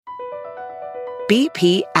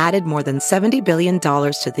BP added more than $70 billion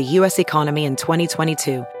to the U.S. economy in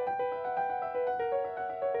 2022.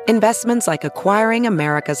 Investments like acquiring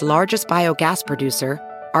America's largest biogas producer,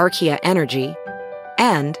 Archaea Energy,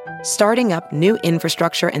 and starting up new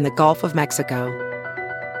infrastructure in the Gulf of Mexico.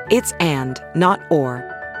 It's and, not or.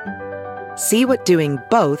 See what doing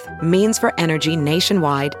both means for energy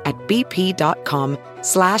nationwide at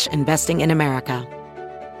bp.com/investing in America.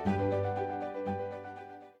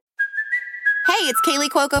 Hey, it's Kaylee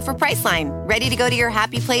Cuoco for Priceline. Ready to go to your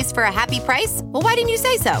happy place for a happy price? Well, why didn't you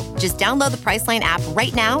say so? Just download the Priceline app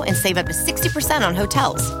right now and save up to 60% on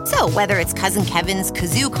hotels. So whether it's Cousin Kevin's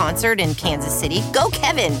Kazoo Concert in Kansas City, go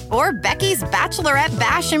Kevin, or Becky's Bachelorette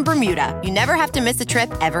Bash in Bermuda, you never have to miss a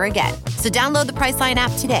trip ever again. So download the Priceline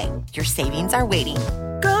app today. Your savings are waiting.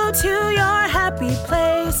 Go to your happy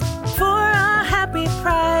place for a happy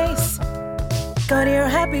price. Go to your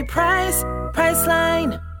happy price,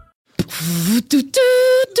 Priceline.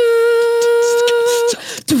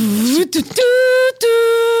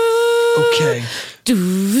 Okay.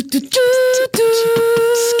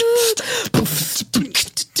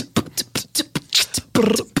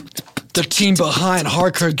 13 behind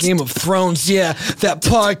hardcore Game of Thrones. Yeah, that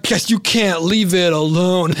podcast, you can't leave it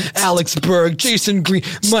alone. Alex Berg, Jason Green,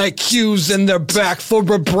 Mike Hughes, and they're back for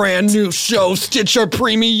a brand new show. Stitcher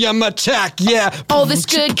Premium Attack. Yeah. All this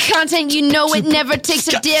good content, you know it never takes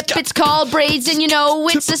a dip. It's called Braids, and you know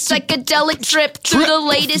it's a psychedelic trip through the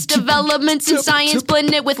latest developments in science,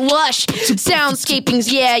 blend it with lush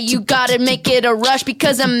soundscapings. Yeah, you gotta make it a rush,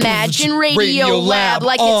 because imagine Radio Lab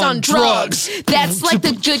like it's on drugs. That's like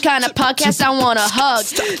the good kind of podcast I want to hug.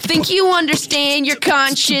 Think you understand your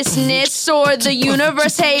consciousness or the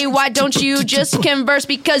universe? Hey, why don't you just converse?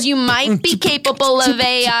 Because you might be capable of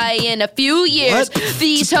AI in a few years. What?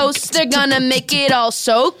 These hosts, they're gonna make it all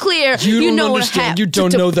so clear. You don't understand. You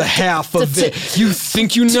don't know the half of it. You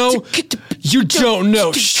think you know? You don't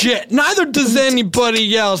know shit. Neither does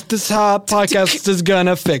anybody else. This podcast is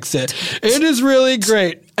gonna fix it. It is really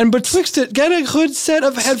great. And betwixt it, get a good set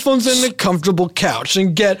of headphones and a comfortable couch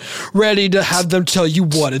and get ready to have them tell you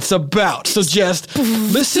what it's about. So just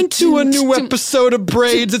listen to a new episode of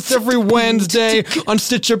Braids. It's every Wednesday on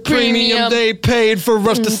Stitcher Premium. They paid for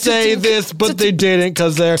us to say this, but they didn't,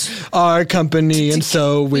 because they're our company, and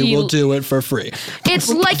so we will do it for free. It's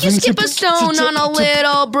like you skip a stone on a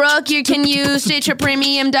little brook. You can use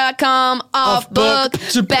StitcherPremium.com off-book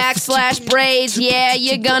 /braids. Yeah,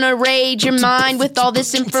 you're gonna rage your mind with all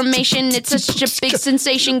this information. It's such a big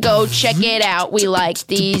sensation. Go check it out. We like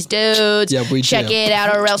these dudes. Yeah, we check do. it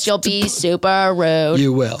out, or else you'll be super rude.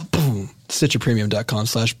 You will. Boom.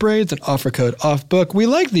 StitcherPremium.com/braids and offer code OFFBOOK. We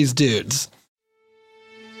like these dudes.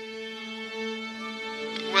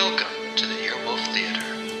 Welcome to the Earwolf Theater.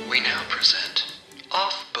 We now present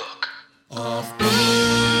Off Book. Off Book.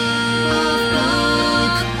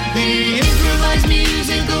 The improvised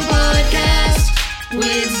musical podcast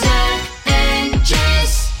with Zach and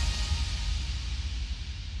Jess.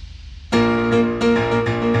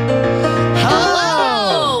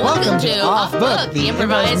 Hello! Welcome to Off Book, the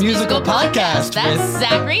improvised musical podcast. That's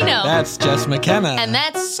Zach Reno. That's Jess McKenna. And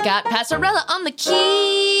that's Scott Passarella on the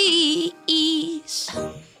keys.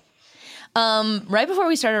 Right before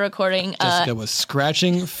we started recording, Jessica was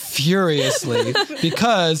scratching furiously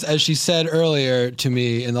because, as she said earlier to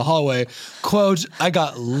me in the hallway, quote, I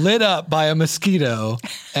got lit up by a mosquito,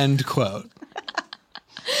 end quote.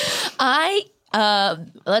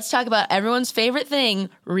 Let's talk about everyone's favorite thing,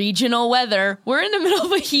 regional weather. We're in the middle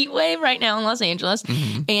of a heat wave right now in Los Angeles,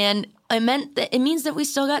 and it means that we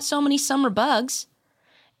still got so many summer bugs,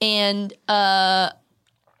 and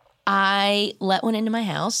I let one into my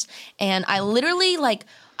house, and I literally,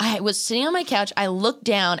 I was sitting on my couch, I looked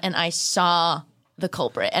down, and I saw the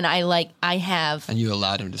culprit, and I have... And you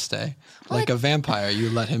allowed him to stay? Like a vampire,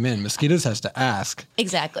 you let him in. Mosquitoes has to ask.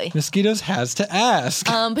 Exactly. Mosquitoes has to ask.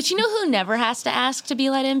 But you know who never has to ask to be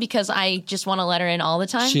let in? Because I just want to let her in all the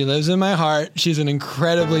time? She lives in my heart. She's an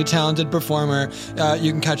incredibly talented performer.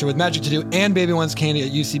 You can catch her with Magic to Do and Baby Wants Candy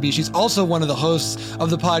at UCB. She's also one of the hosts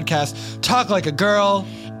of the podcast Talk Like a Girl.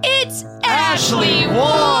 It's Ashley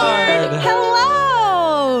Ward!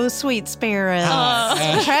 Hello, sweet spirits.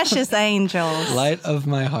 Precious angels. Light of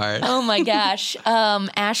my heart. Oh my gosh.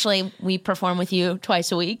 Ashley, we perform with you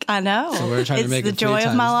twice a week. I know. So we're trying to make it 3 It's the joy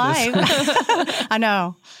of my times life. I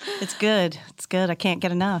know. It's good. It's good. I can't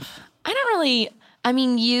get enough. I don't really, I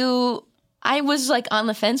mean, you I was like on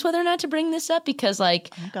the fence whether or not to bring this up because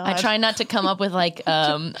like I try not to come up with like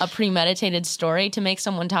a premeditated story to make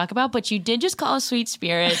someone talk about, but you did just call us sweet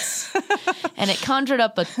spirits and it conjured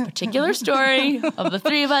up a particular story of the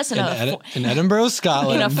three of us in Edinburgh,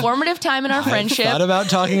 Scotland. In a formative time in our friendship. I thought about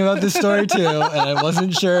talking about this story too, and I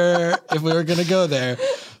wasn't sure if we were going to go there.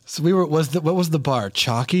 So what was the bar?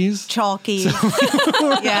 Chalkies? Chalkies.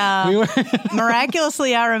 Yeah.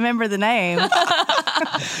 Miraculously, I remember the name.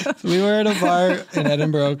 We were at a bar in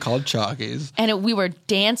Edinburgh called Chalkies. And we were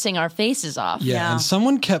dancing our faces off. Yeah, and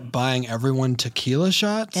someone kept buying everyone tequila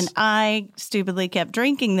shots. And I stupidly kept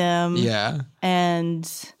drinking them. Yeah. And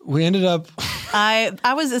we ended up...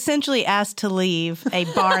 I was essentially asked to leave a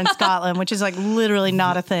bar in Scotland, which is like literally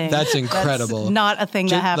not a thing. That's incredible. That's not a thing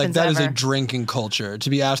that happens like that ever. is a drinking culture. To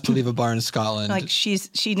be asked to leave a bar in Scotland. Like she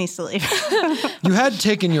needs to leave. You had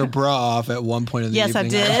taken your bra off at one point in the evening. Yes, I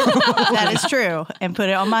did. That is true. And put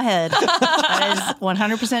it on my head. That is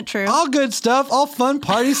 100% true. All good stuff. All fun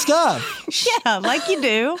party stuff. Yeah, like you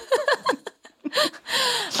do.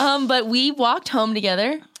 But we walked home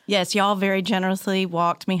together. Yes, y'all very generously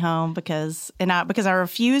walked me home because I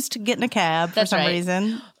refused to get in a cab for some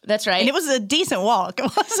reason. That's right. And it was a decent walk.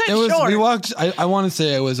 It wasn't short. We walked, I want to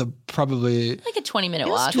say it was probably... like a 20-minute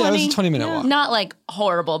walk. Yeah, it was a 20-minute walk. Not like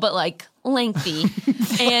horrible, but like lengthy.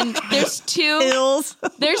 And there's two hills.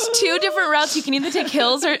 There's two different routes. You can either take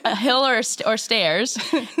hills or a hill or stairs.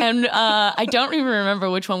 And I don't even remember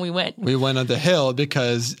which one we went. We went on the hill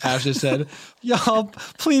because Ashley said, "Y'all,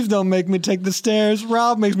 please don't make me take the stairs.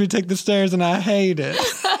 Rob makes me take the stairs and I hate it."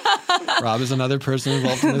 Rob is another person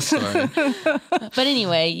involved in this story. But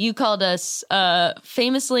anyway, you called us,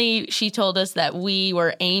 famously, she told us that we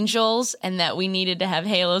were angels and that we needed to have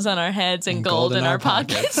halos on our heads and gold in our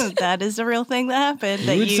pockets. That is a real thing that happened.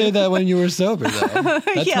 You would say that when you were sober, though.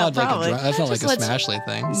 That's Yeah, not probably. that's not like a Smashly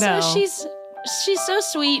thing. No. So she's so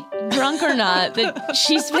sweet, drunk or not, that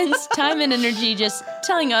she spends time and energy just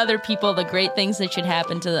telling other people the great things that should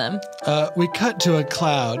happen to them. We cut to a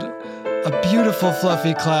cloud, a beautiful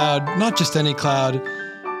fluffy cloud, not just any cloud.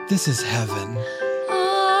 This is heaven.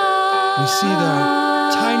 We see there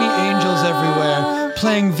are tiny angels everywhere,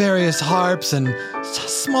 playing various harps and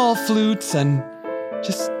small flutes and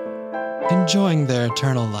just enjoying their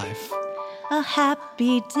eternal life. A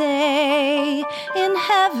happy day in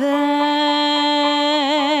heaven.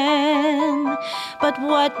 But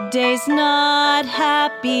what day's not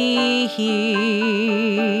happy here?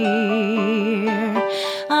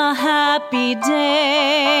 A happy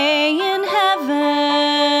day in heaven.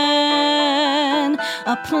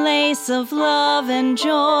 A place of love and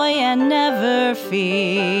joy and never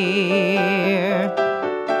fear.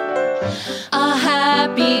 A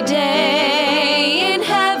happy day in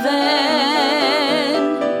heaven.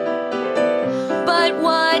 But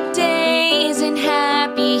what day isn't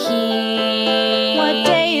happy here? What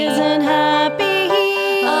day isn't happy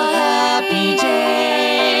here? A happy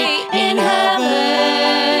day in heaven.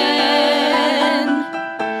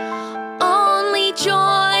 Only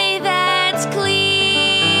joy that's clear.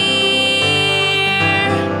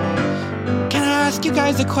 Can I ask you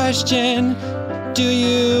guys a question? Do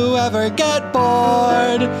you ever get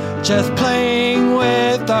bored just playing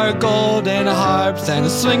with our golden harps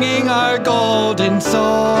and swinging our golden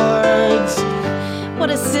swords? What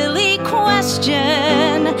a silly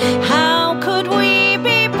question. How could we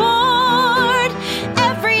be bored?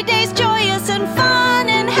 Every day's joyous and fun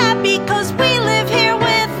and happy 'cause we live here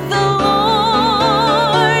with the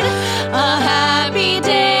Lord. A happy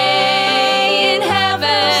day in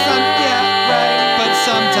heaven. But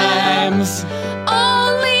sometimes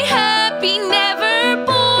Only happy, never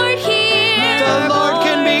bored here. the Lord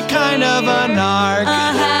can be kind of a narc.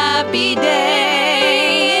 A happy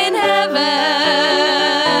day in heaven.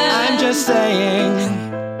 I'm just saying.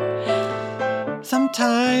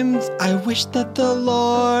 Sometimes I wish that the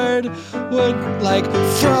Lord would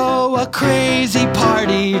throw a crazy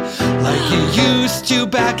party like he used to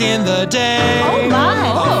back in the day. Oh my.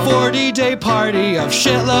 A 40-day party of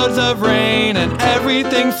shitloads of rain and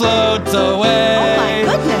everything floats away. Oh my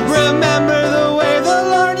goodness. Remember the way the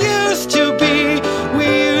Lord used to be. We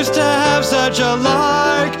used to have such a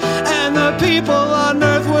lark, and the people on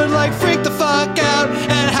earth would freak the fuck out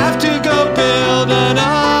and have to go build an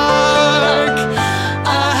ark.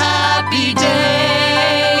 A happy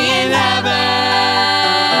day in heaven.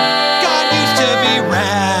 God used to be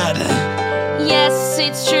rad. Yes,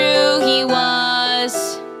 it's true, he was.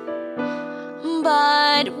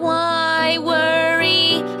 But why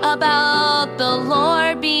worry about the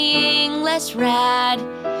Lord being less rad?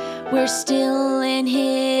 We're still in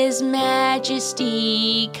his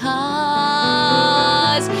majesty,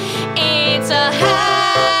 'cause it's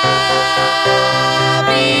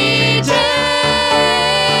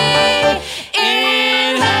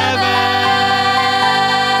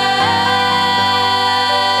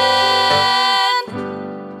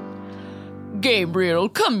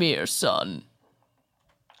Come here, son.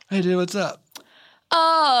 Hey, dude, what's up?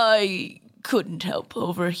 I couldn't help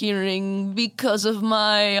overhearing because of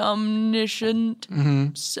my omniscient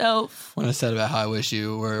self. When I said about how I wish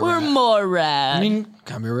you were We're more rad. I mean,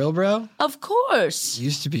 can I be real, bro? Of course. You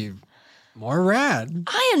used to be more rad.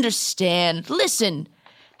 I understand. Listen,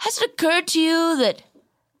 has it occurred to you that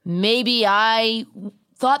maybe I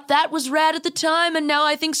thought that was rad at the time and now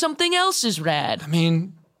I think something else is rad? I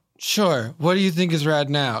mean, sure. What do you think is rad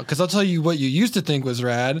now? Because I'll tell you what you used to think was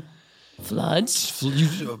rad. Floods?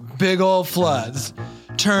 Big old floods.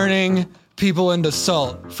 Turning people into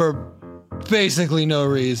salt for basically no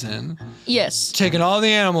reason. Yes. Taking all the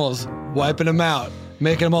animals, wiping them out,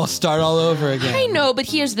 making them all start all over again. I know, but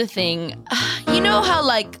here's the thing. You know how,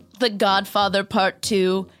 like, The Godfather Part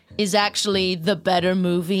 2 is actually the better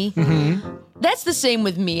movie? Mm-hmm. That's the same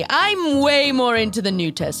with me. I'm way more into the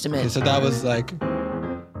New Testament. Okay, so that was like...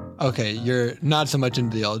 Okay, you're not so much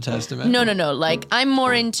into the Old Testament. No. Like, I'm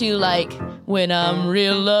more into, like, when I'm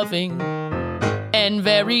real loving and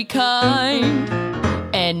very kind.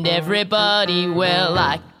 And everybody, well,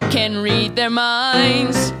 I can read their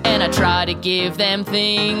minds. And I try to give them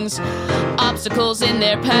things, obstacles in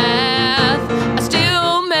their path. I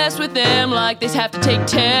still mess with them like they have to take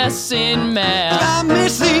tests in math. I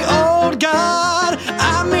miss the old God.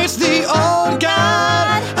 I miss the old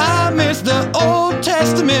God. I miss the Old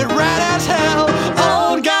Testament right as hell.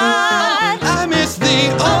 Old God. I miss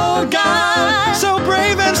the old God. So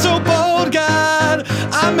brave and so bold God.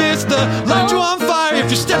 I miss the light you on fire if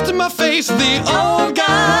you stepped in my face. The old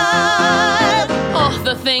God. Oh,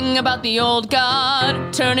 the thing about the old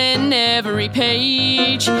God, turning every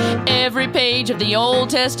page of the Old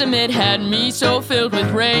Testament had me so filled with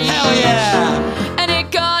rage. Hell yeah! And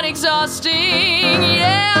it got exhausting,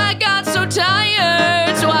 yeah, I got so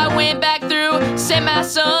tired. So I went back through, sent my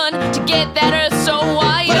son to get that earth so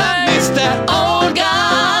wired. But I miss that old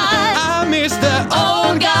God. I miss that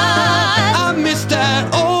old God. I miss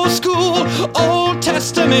that old school, Old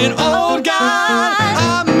Testament old God.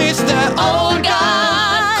 I miss that old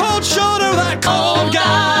God. Cold shoulder, that cold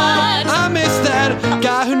God. I miss that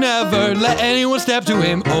guy who never let anyone step to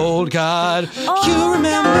him, old God. You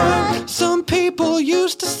remember some people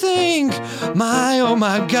used to think, oh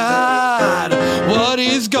my God, what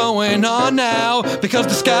is going on now? Because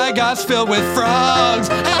the sky got filled with frogs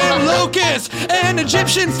and locusts and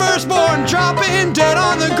Egyptian firstborn dropping dead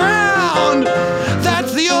on the ground.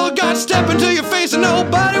 That's the old God stepping to your face and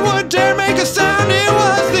nobody would dare make a sound. It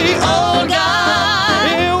was the old God.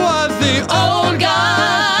 It was the old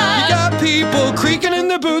God. You got people creaking in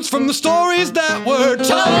their boots from the stories that were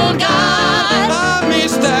told. God, I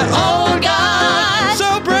miss that old God.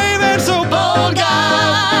 So brave and so bold God.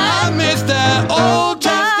 I miss that Old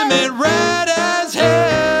Testament red as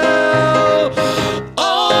hell.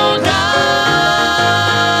 Old God.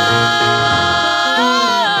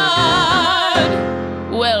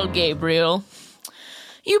 Well, Gabriel,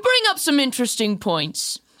 you bring up some interesting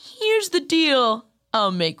points. Here's the deal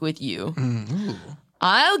I'll make with you.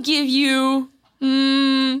 I'll give you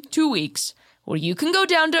 2 weeks where you can go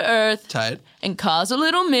down to Earth Tight. and cause a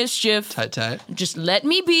little mischief. Tight. Just let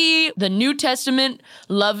me be the New Testament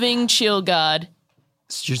loving chill God.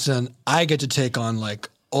 Your son, I get to take on like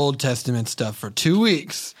Old Testament stuff for 2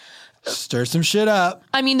 weeks. Stir some shit up.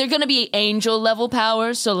 I mean, they're going to be angel level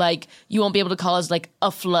powers, so like you won't be able to cause like a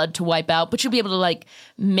flood to wipe out, but you'll be able to like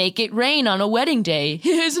make it rain on a wedding day.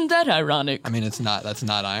 Isn't that ironic? I mean, that's not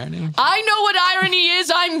irony. I know what irony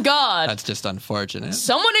is. I'm God. That's just unfortunate.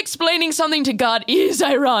 Someone explaining something to God is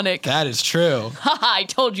ironic. That is true. Haha, I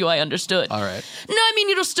told you I understood. All right. No, I mean,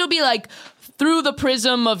 it'll still be like through the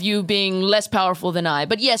prism of you being less powerful than I.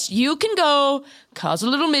 But yes, you can go cause a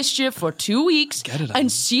little mischief for 2 weeks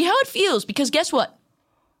and see how it feels. Because guess what?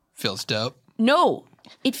 Feels dope. No,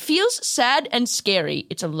 it feels sad and scary.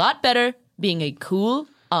 It's a lot better being a cool,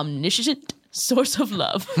 omniscient source of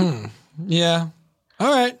love. Yeah.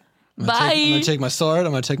 All right. Bye. I'm going to take my sword.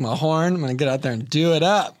 I'm going to take my horn. I'm going to get out there and do it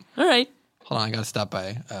up. All right. Hold on. I got to stop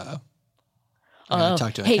by. I got to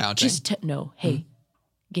talk to hey, accounting. Hey,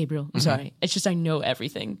 Gabriel, I'm sorry. It's just I know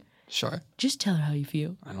everything. Sure. Just tell her how you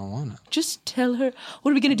feel. I don't want to. Just tell her.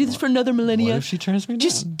 What are we going to do this for another millennia? What if she turns me down?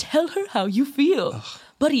 Just tell her how you feel. Ugh.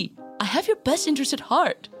 Buddy, I have your best interest at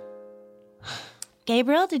heart.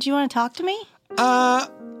 Gabriel, did you want to talk to me?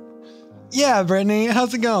 Yeah, Brittany.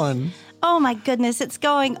 How's it going? Oh my goodness, it's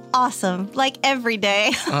going awesome. Like every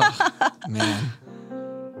day. Oh, man.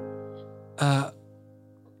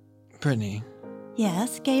 Brittany.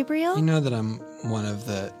 Yes, Gabriel? You know that I'm one of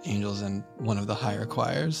the angels in one of the higher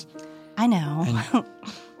choirs. I know. And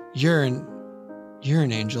you're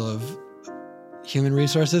an angel of human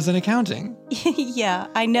resources and accounting. Yeah,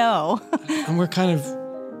 I know. And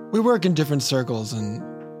we work in different circles and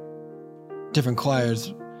different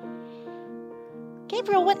choirs.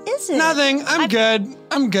 Gabriel, what is it? Nothing. I'm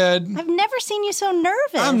good. I've never seen you so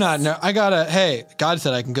nervous. I'm not. Hey, God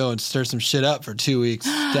said I can go and stir some shit up for 2 weeks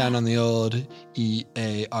down on the old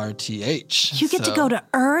EARTH. You get to go to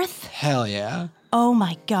Earth? Hell yeah. Oh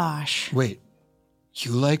my gosh. Wait,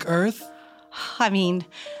 you like Earth? I mean,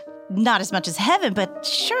 not as much as heaven, but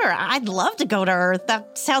sure, I'd love to go to Earth.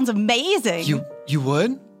 That sounds amazing. You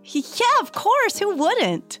would? Yeah, of course. Who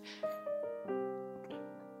wouldn't?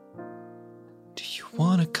 Do you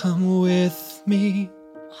want to come with me?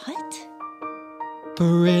 What?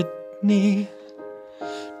 Brittany,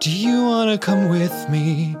 do you want to come with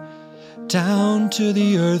me down to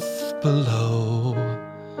the earth below?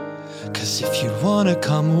 'Cause if you'd want to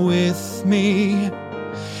come with me,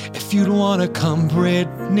 if you'd want to come,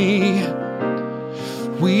 Brittany,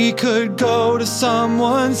 we could go to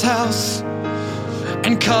someone's house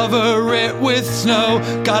and cover it with snow.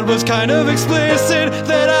 God was kind of explicit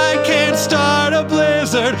that I can't start a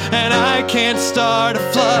blizzard and I can't start a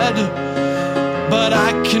flood, but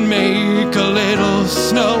I can make a little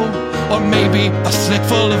snow, or maybe a slick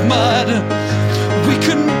full of mud. We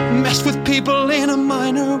could mess with people in a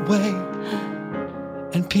minor way,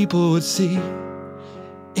 and people would see.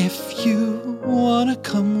 If you wanna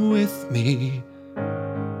come with me,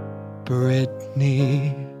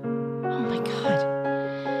 Brittany. Oh my God.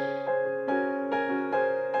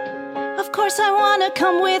 Of course I want to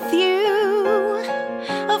come with you.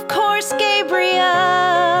 Of course, Gabriel.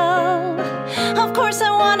 Of course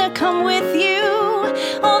I want to come with you.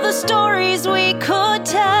 All the stories we could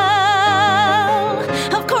tell.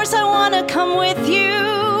 Of course I want to come with you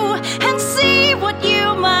and see what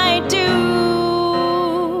you might do.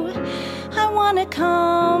 I want to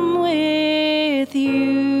come with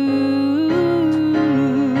you.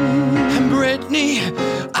 And Brittany,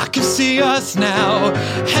 I can see us now,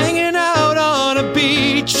 hanging out on a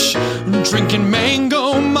beach, drinking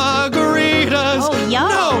mango margaritas. Oh, yum.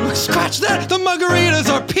 No, scratch that. The margaritas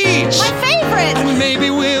are peach. My favorite. And maybe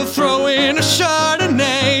we'll throw in a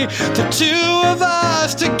Chardonnay, the two of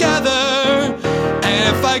us together. And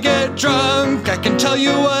if I get drunk, I can tell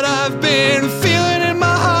you what I've been feeling in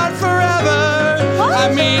my heart forever. What? I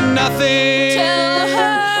mean nothing. Tell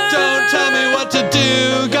her. Don't tell me what to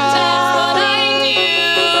do, God. That's what I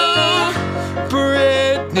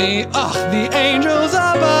Brittany, the angels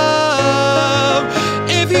above.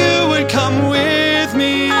 If you would come with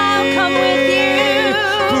me, I'll come with you.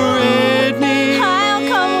 Brittany, I'll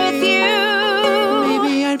come with you.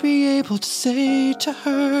 maybe I'd be able to say to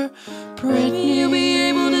her, Brittany, You'll be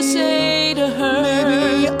able to say to her.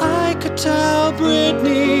 maybe I could tell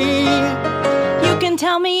Brittany, You can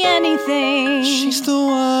tell me anything. she's the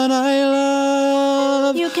one I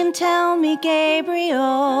love. You can tell me,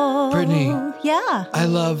 Gabriel. Brittany. Yeah. I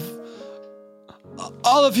love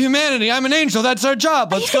all of humanity. I'm an angel. That's our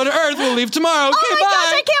job. Let's go to Earth. We'll leave tomorrow. Okay, Oh my bye.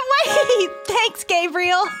 gosh, I can't wait. Thanks,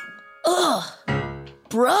 Gabriel.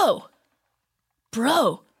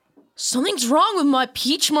 Bro, something's wrong with my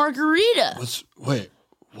peach margarita. Wait,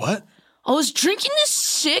 what? I was drinking this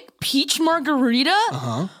sick peach margarita.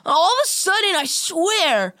 All of a sudden, I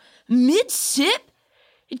swear, mid-sip,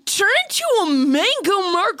 it turned into a mango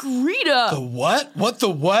margarita. The what? What the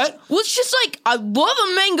what? Well, it's just like, I love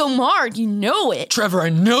a mango marg, you know it. Trevor, I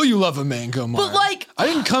know you love a mango marg. But, like- I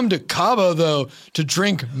didn't come to Cabo, though, to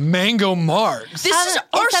drink mango margs. This is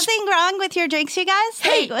our... Is something wrong with your drinks, you guys?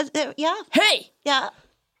 Hey. Yeah. Hey, Yeah.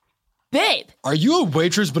 babe. Are you a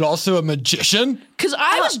waitress but also a magician? Because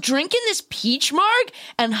I was drinking this peach marg,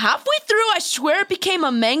 and halfway through, I swear it became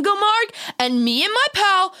a mango marg, and me and my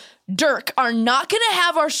pal, Dirk, are not going to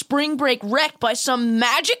have our spring break wrecked by some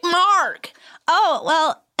magic marg. Oh,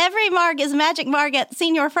 well, every marg is magic marg at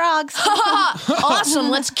Senior Frogs. Awesome,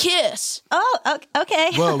 let's kiss. Oh,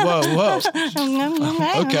 okay. Whoa.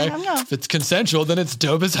 Okay. Okay. If it's consensual, then it's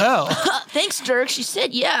dope as hell. Thanks, Dirk. She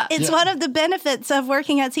said yeah. It's one of the benefits of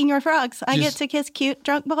working at Senior Frogs. I Yes. get to kiss cute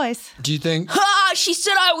drunk boys. Do you think... She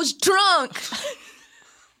said I was drunk.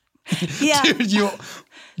 Yeah. Dude,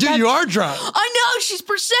 you are drunk. I know, she's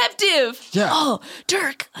perceptive. Yeah. Oh,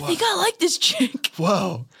 Dirk, I think I like this chick.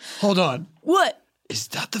 Whoa. Hold on. What? Is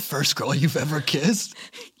that the first girl you've ever kissed?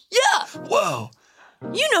 Yeah, Whoa.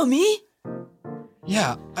 you know me.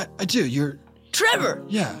 Yeah, I do. You're... Trevor.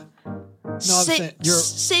 Yeah. No, I'm saying you're...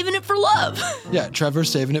 Saving it for love. Yeah, Trevor's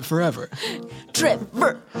saving it forever.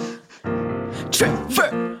 Trevor.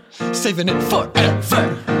 Saving it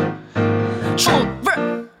forever. Trevor.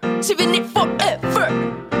 Saving it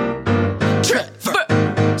forever.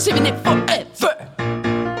 Trevor. Saving it forever.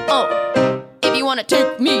 wanna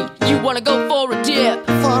take me, you wanna go for a dip.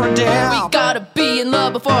 For a dip. We gotta be in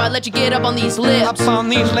love before I let you get up on these lips. Up on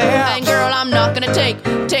these lips. And girl, I'm not gonna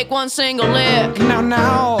take one single lick.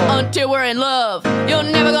 No. Until we're in love, you're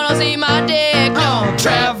never gonna see my dick. No, Oh,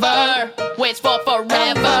 Trevor waits for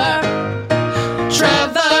forever.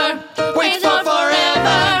 Trevor waits for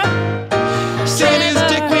forever. Said his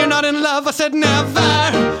dick, we're not in love. I said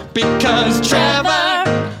never. Because Trevor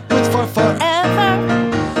waits for forever.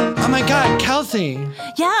 Oh my God, Kelsey.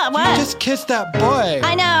 Yeah, what? You just kissed that boy.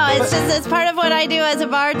 I know. It's part of what I do as a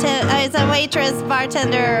waitress,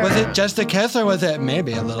 bartender. Was it just a kiss or was it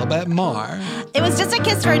maybe a little bit more? It was just a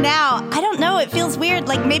kiss for now. I don't know. It feels weird.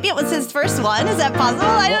 Like maybe it was his first one. Is that possible?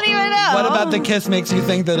 I don't even know. What about the kiss makes you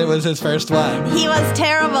think that it was his first one? He was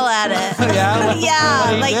terrible at it. Yeah?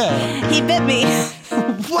 Yeah. What did he He bit me.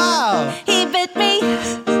 Wow. He bit me.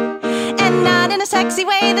 And not in a sexy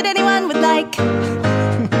way that anyone would like.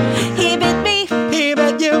 He bit me. He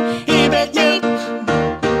bit you. He bit you.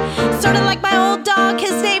 Sort of like my old dog.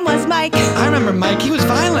 His name was Mike. I remember Mike. He was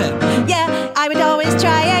violent. Yeah, I would always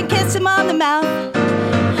try and kiss him on the mouth.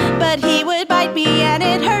 But he would bite me and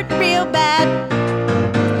it hurt real bad.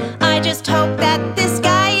 I just hope that this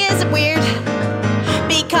guy isn't weird.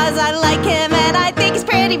 Because I like him and I think he's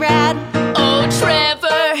pretty rad. Oh,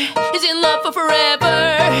 Trevor is in love for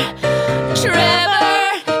forever.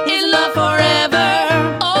 Trevor is in love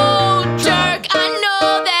forever. Oh, jerk, I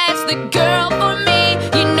know that's the girl for me.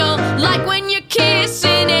 You know, like when you're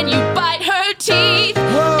kissing and you bite her teeth.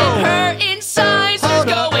 Whoa. And her insides Hold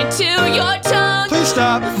go up. into your tongue. Please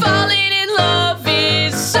stop. Falling in love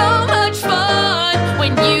is so much fun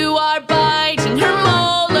when you are biting her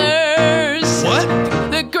molars. What?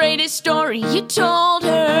 The greatest story you told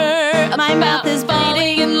her. My mouth is falling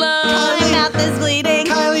bleeding. in love. My mouth is bleeding.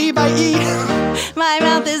 Kylie by E. My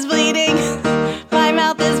mouth is bleeding. My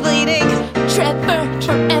mouth is bleeding. Trevor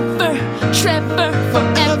forever. Trevor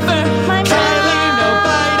forever. My Kylie, no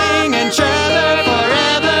biting, and Trevor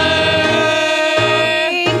forever.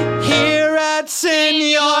 Here at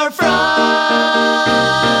Senor Frogs.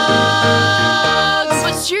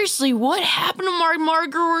 But seriously, what happened to my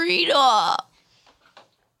margarita?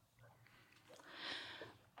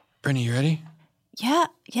 Brittany, you ready? Yeah,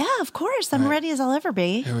 of course. I'm ready as I'll ever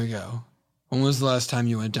be. Here we go. When was the last time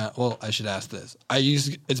you went down? Well, I should ask this.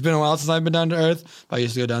 It's been a while since I've been down to Earth, but I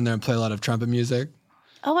used to go down there and play a lot of trumpet music.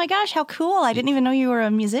 Oh my gosh, how cool. I didn't even know you were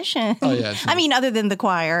a musician. Oh, yeah. I mean, other than the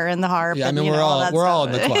choir and the harp. Yeah, I and, mean, you we're know, all that in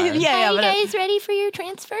stuff. the choir. yeah, but guys ready for your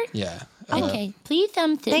transfer? Yeah. Okay, please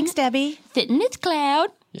sit thanks, Debbie. sit in this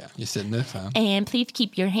cloud, Yeah, you sit in this, huh? and please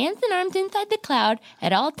keep your hands and arms inside the cloud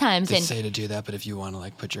at all times. They And say to do that, but if you want to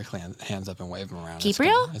like put your hands up and wave them around,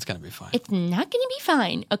 Gabriel? it's gonna be fine. it's not gonna be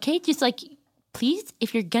fine, okay? Just like, please,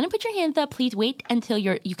 if you're gonna put your hands up, please wait until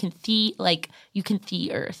you can see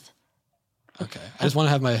Earth. Okay. I just want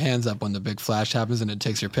to have my hands up when the big flash happens and it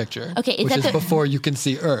takes your picture. Okay, is which that is the- before you can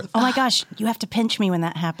see Earth. Oh my gosh, you have to pinch me when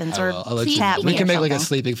that happens. I Or will. I'll let please you. tap We me can or make like a something.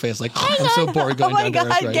 sleeping face, like I'm so bored going my down to Earth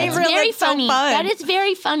God, right Gabriel. now. Very that's so funny. fun. That is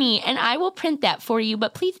very funny, and I will print that for you,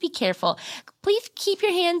 but please be careful. Please keep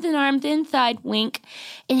your hands and arms inside, wink,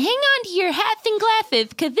 and hang on to your hats and glasses,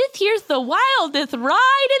 because this here's the wildest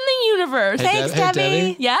ride in the universe. Thanks, Hey, Debbie.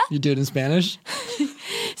 Debbie. Yeah? You do it in Spanish?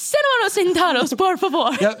 Sentados sentados, por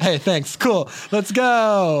favor. Yep. Hey, thanks. Cool. Let's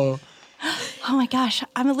go. Oh my gosh,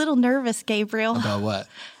 I'm a little nervous, Gabriel. About what?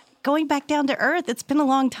 Going back down to Earth, it's been a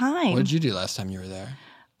long time. What did you do last time you were there?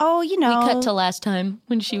 Oh, you know. Cut to last time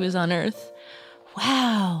when she was on Earth.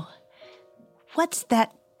 Wow. What's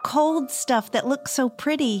that cold stuff that looks so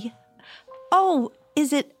pretty? Oh,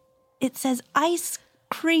 it says ice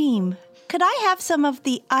cream. Could I have some of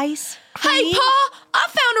the ice cream? Hey, Pa, I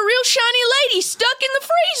found a real shiny lady stuck in the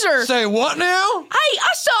freezer. Say what now? Hey, I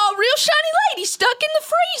saw a real shiny lady stuck in the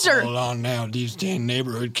freezer. Hold on now. These damn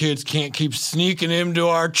neighborhood kids can't keep sneaking into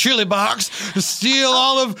our chili box to steal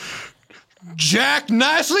all of Jack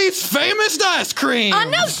Nicely's famous ice cream. I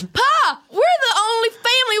know, Pa, we're the only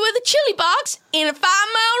family with a chili box in a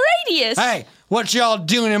 5-mile radius. Hey, what y'all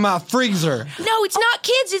doing in my freezer? No, it's not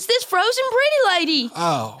kids, it's this frozen pretty lady.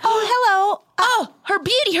 Oh. Oh, hello. Oh, her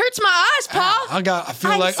beauty hurts my eyes, Pa. I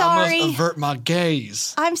feel I'm like sorry. I must avert my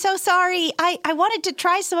gaze. I'm so sorry. I wanted to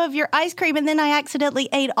try some of your ice cream and then I accidentally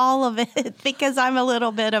ate all of it because I'm a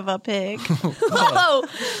little bit of a pig. Whoa.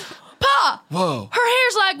 Pa, Whoa. her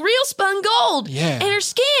hair's like real spun gold. Yeah. And her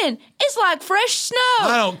skin is like fresh snow.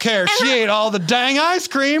 I don't care. She ate all the dang ice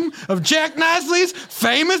cream of Jack Nicely's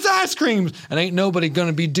famous ice creams. And ain't nobody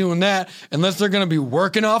gonna be doing that unless they're gonna be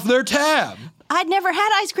working off their tab. I'd never had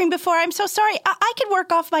ice cream before. I'm so sorry. I can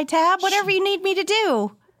work off my tab, whatever you need me to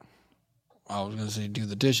do. I was going to say do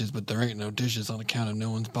the dishes, but there ain't no dishes on account of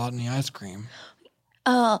no one's bought any ice cream.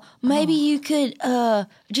 Maybe you could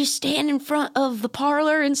just stand in front of the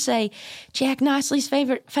parlor and say, Jack Nicely's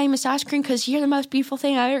famous ice cream, because you're the most beautiful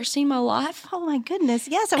thing I've ever seen in my life. Oh, my goodness.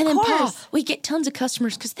 Yes, of and course. then, Paul, we get tons of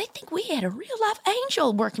customers because they think we had a real-life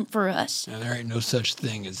angel working for us. Now, there ain't no such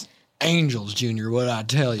thing as angels, Junior, what I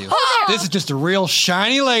tell you. This is just a real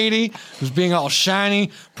shiny lady who's being all shiny,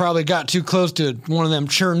 probably got too close to one of them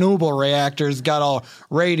Chernobyl reactors, got all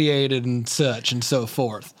radiated and such and so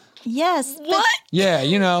forth. Yes. What? Yeah,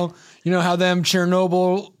 you know how them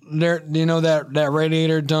Chernobyl, that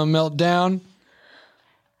radiator done melt down?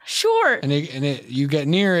 Sure. And you get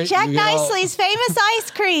near it. Jack you get Nicely's famous ice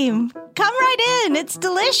cream. Come right in. It's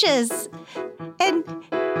delicious. And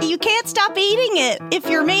you can't stop eating it if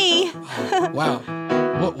you're me. Wow.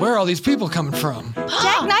 Where are all these people coming from?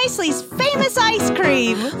 Jack Nicely's famous ice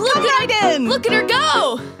cream. Come right in. Look at her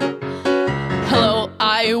go. Hello,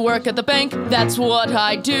 I work at the bank, that's what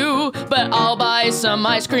I do. But I'll buy some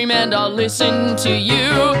ice cream and I'll listen to you.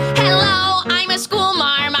 Hello, I'm a school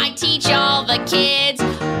marm, I teach all the kids.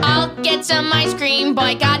 I'll get some ice cream,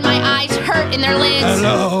 boy, God, my eyes hurt in their lids.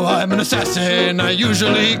 Hello, I'm an assassin, I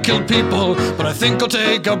usually kill people, but I think I'll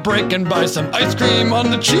take a break and buy some ice cream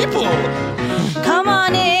on the cheapo. Come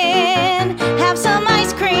on in, have some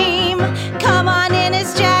ice cream. Come on in,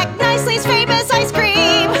 it's Jack Nicely's famous ice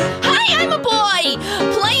cream. Hi, I'm a boy,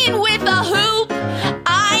 playing with a hoop.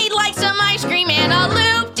 I'd like some ice cream and a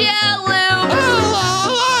loop-de-loop.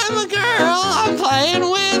 Hello, I'm a girl, I'm playing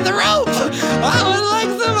with the rope. I would like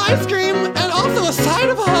some ice cream and also a side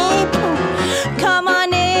of hope. Come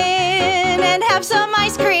on in and have some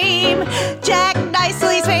ice cream. Jack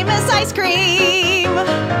Nicely's famous ice cream.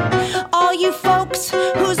 All you folks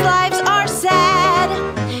whose lives are sad,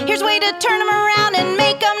 here's a way to turn them around and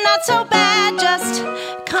make them not so bad. Just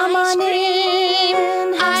come on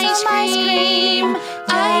in, have some ice cream. Jack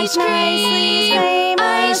Nicely's famous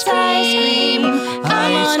ice cream.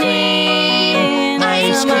 Come on in,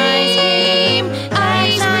 have some ice cream.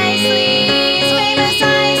 Nicely's famous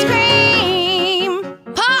ice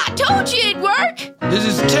cream. Pa, I told you it'd work. This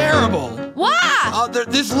is terrible. Why?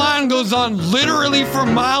 This line goes on literally for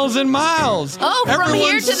miles and miles. Oh, from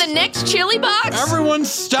here to the next chili box? Everyone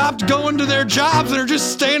stopped going to their jobs and are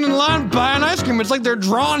just staying in line buying ice cream. It's like they're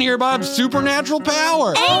drawn here by supernatural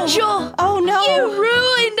power. Angel! Oh, no. You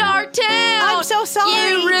ruined our town! I'm so sorry.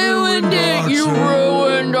 You ruined it! You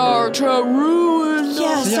ruined our town! Ruined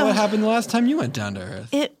Yeah, So so what happened the last time you went down to Earth?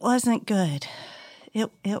 it wasn't good.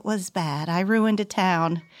 It was bad. I ruined a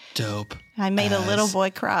town. Dope. I made a little boy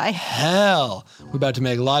cry. Hell. We're about to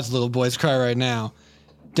make lots of little boys cry right now.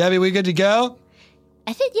 Debbie, we good to go?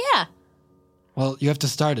 I said yeah. Well, you have to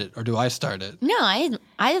start it, or do I start it? No, I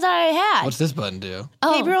thought I had. What's this button do?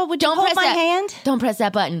 Oh, Gabriel, would you don't hold press my that. hand? Don't press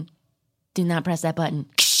that button. Do not press that button.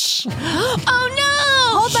 Oh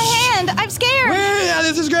no! Hold my hand. I'm scared. Yeah,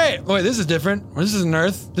 this is great. Wait, this is different. This isn't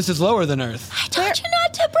Earth. This is lower than Earth. I told you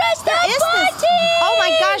not to press that Is button! this? Oh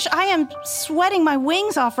my gosh, I am sweating my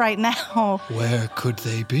wings off right now. Where could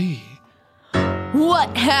they be?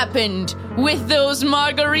 What happened with those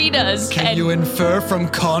margaritas? Can you infer from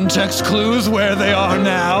context clues where they are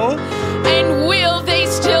now? And will they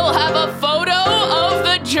still have a photo of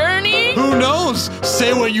the journey? Who knows?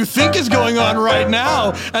 Say what you think is going on right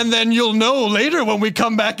now, and then you'll know later when we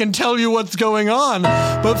come back and tell you what's going on.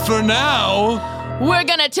 But for now, we're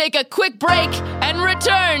gonna take a quick break and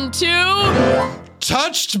return to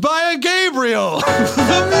Touched by a Gabriel,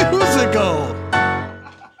 the musical.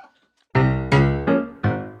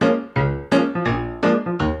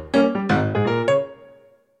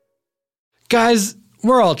 Guys,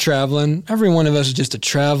 we're all traveling. Every one of us is just a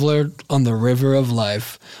traveler on the river of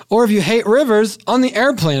life. Or if you hate rivers, on the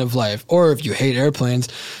airplane of life. Or if you hate airplanes,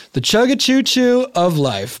 the chugga-choo-choo of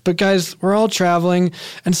life. But guys, we're all traveling.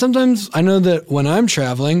 And sometimes I know that when I'm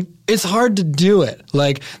traveling, it's hard to do it.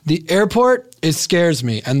 Like the airport, it scares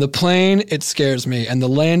me. And the plane, it scares me. And the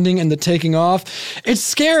landing and the taking off, it's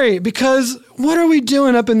scary because what are we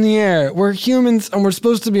doing up in the air? We're humans and we're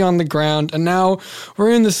supposed to be on the ground. And now we're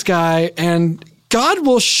in the sky and God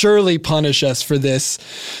will surely punish us for this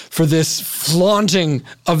flaunting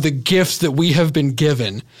of the gifts that we have been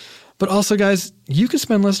given. But also, guys, you can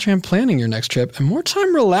spend less time planning your next trip and more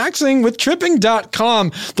time relaxing with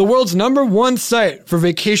Tripping.com, the world's #1 site for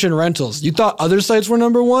vacation rentals. You thought other sites were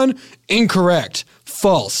 #1? Incorrect.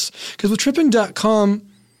 False. Because with Tripping.com,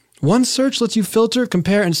 One search lets you filter,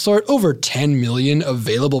 compare, and sort over 10 million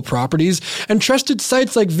available properties and trusted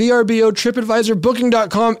sites like VRBO, TripAdvisor,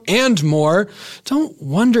 Booking.com, and more. Don't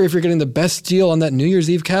wonder if you're getting the best deal on that New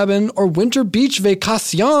Year's Eve cabin or winter beach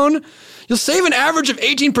vacation. You'll save an average of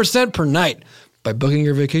 18% per night by booking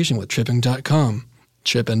your vacation with Tripping.com.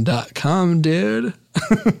 Trippin.com, dude.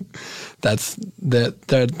 That's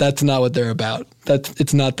not what they're about.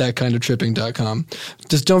 It's not that kind of Tripping.com.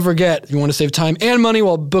 Just don't forget, if you want to save time and money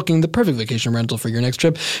while booking the perfect vacation rental for your next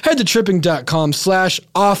trip, head to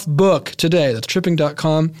Tripping.com/offbook today. That's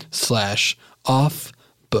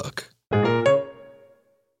Tripping.com/offbook.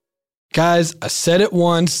 Guys, I said it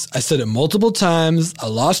once, I said it multiple times, I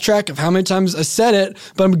lost track of how many times I said it,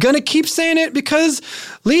 but I'm gonna keep saying it because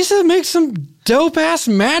Lisa makes some dope-ass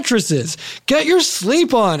mattresses. Get your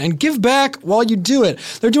sleep on and give back while you do it.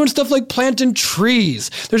 They're doing stuff like planting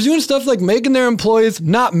trees. They're doing stuff like allowing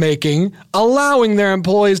their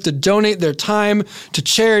employees to donate their time to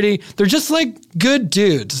charity. They're just like good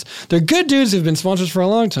dudes. They're good dudes who've been sponsors for a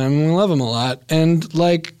long time and we love them a lot. And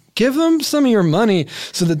give them some of your money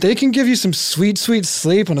so that they can give you some sweet, sweet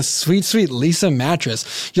sleep on a sweet, sweet Lisa mattress.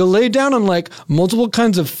 You'll lay down on multiple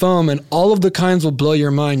kinds of foam and all of the kinds will blow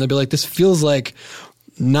your mind. They'll be like, this feels like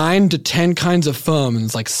 9 to 10 kinds of foam. And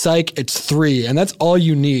it's like, psych, it's 3. And that's all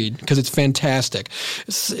you need because it's fantastic.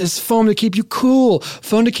 It's foam to keep you cool,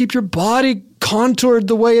 foam to keep your body contoured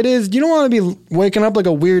the way it is. You don't want to be waking up like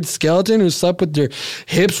a weird skeleton who slept with your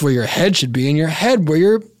hips where your head should be and your head where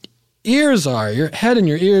your ears are. Your head and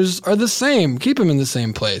your ears are the same. Keep them in the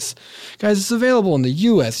same place. Guys, it's available in the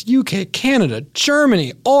US, UK, Canada,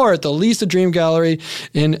 Germany, or at the Lisa Dream Gallery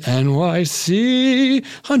in NYC.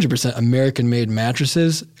 100% American-made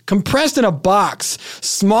mattresses, compressed in a box,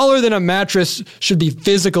 smaller than a mattress should be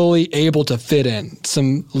physically able to fit in.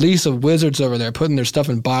 Some Lisa wizards over there putting their stuff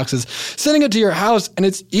in boxes, sending it to your house, and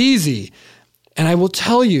it's easy. And I will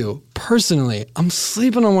tell you, personally, I'm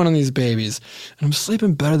sleeping on one of these babies, and I'm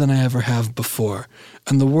sleeping better than I ever have before.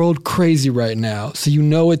 And the world crazy right now, so you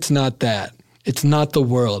know it's not that. It's not the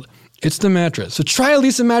world. It's the mattress. So try a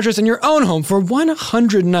Lisa mattress in your own home for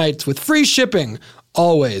 100 nights with free shipping,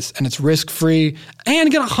 always. And it's risk-free. And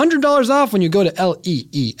get $100 off when you go to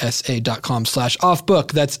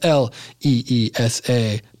leesa.com/offbook. That's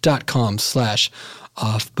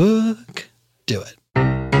leesa.com/offbook. Do it.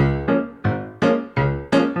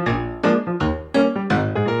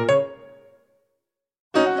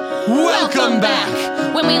 Welcome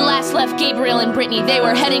back! When we last left Gabriel and Brittany, they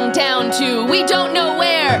were heading down to we don't know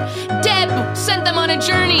where. Deb sent them on a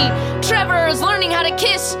journey. Trevor is learning how to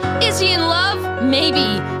kiss. Is he in love?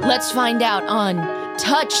 Maybe. Let's find out on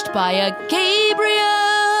Touched by a Gabriel.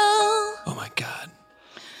 Oh my God.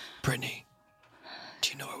 Brittany,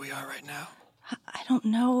 do you know where we are right now? I don't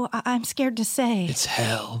know. I'm scared to say. It's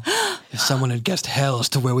hell. If someone had guessed hell as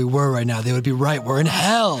to where we were right now, they would be right. We're in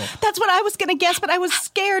hell. That's what I was going to guess, but I was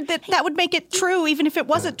scared that would make it true, even if it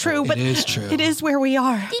wasn't true. But it is true. It is where we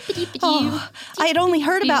are. Oh, I had only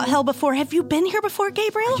heard about hell before. Have you been here before,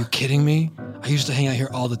 Gabriel? Are you kidding me? I used to hang out here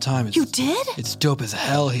all the time. You did? It's dope as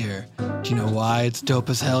hell here. Do you know why it's dope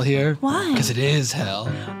as hell here? Why? Because it is hell.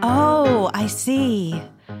 Oh, I see.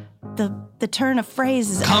 The turn of phrase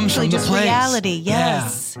is comes actually from the just place. reality.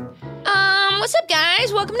 Yes. Yeah. What's up,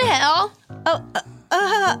 guys? Welcome to hell. Oh,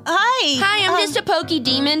 hi. Hi, I'm just a pokey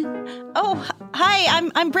demon. Oh, hi.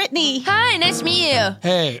 I'm Brittany. Hi, nice to meet you.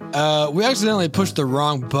 Hey, we accidentally pushed the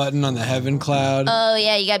wrong button on the heaven cloud. Oh,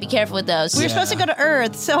 yeah, you gotta be careful with those. We were supposed to go to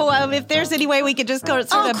Earth, so if there's any way we could just go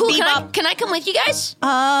sort of cool. beam up. Can I come with you guys?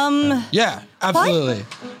 Yeah, absolutely.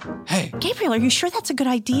 Hey. Gabriel, are you sure that's a good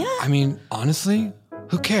idea? I mean, honestly,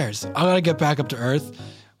 who cares? I gotta get back up to Earth.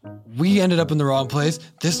 We ended up in the wrong place.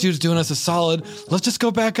 This dude's doing us a solid. Let's just go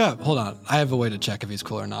back up. Hold on. I have a way to check if he's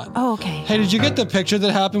cool or not. Oh, okay. Hey, did you get the picture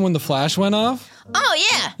that happened when the flash went off? Oh,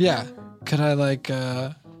 yeah. Yeah. Could I,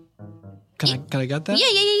 Can I get that?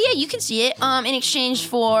 Yeah. You can see it. In exchange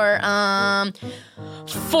for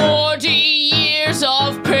 40 years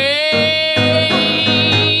of pain.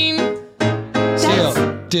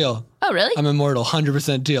 Deal. Oh, really? I'm immortal.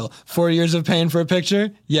 100% deal. 4 years of pain for a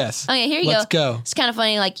picture? Yes. Okay, here you Let's go. It's kind of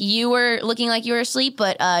funny. Like you were looking like you were asleep,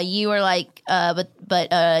 but you were like,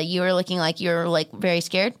 you were looking like you were like very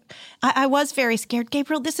scared. I was very scared.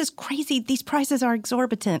 Gabriel, this is crazy. These prices are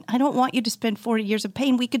exorbitant. I don't want you to spend 40 years of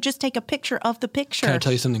pain. We could just take a picture of the picture. Can I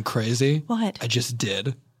tell you something crazy? What? I just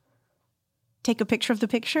did. Take a picture of the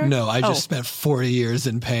picture? No, I just spent 40 years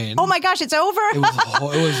in pain. Oh my gosh, it's over? It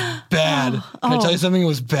was bad. Can I tell you something? It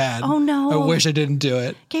was bad. Oh no. I wish I didn't do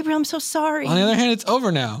it. Gabriel, I'm so sorry. On the other hand, it's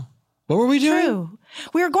over now. What were we doing? True.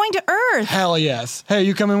 We were going to Earth. Hell yes. Hey,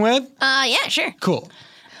 you coming with? Yeah, sure. Cool.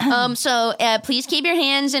 So please keep your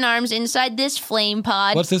hands and arms inside this flame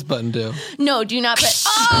pod. What's this button do? No, do not press.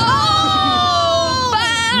 Oh!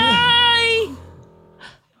 Bye!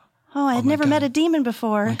 Oh, I had never met a demon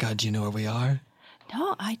before. Oh my God, do you know where we are?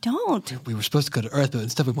 No, I don't. We were supposed to go to Earth, but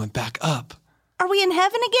instead we went back up. Are we in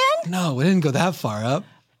heaven again? No, we didn't go that far up.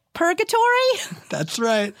 Purgatory? That's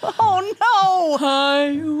right. Oh, no.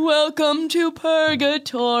 Hi, welcome to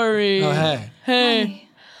Purgatory. Oh, hey. Hey.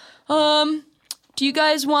 Do you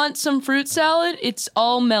guys want some fruit salad? It's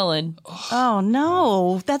all melon. Oh,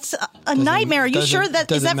 no. That's a nightmare. Are you sure is that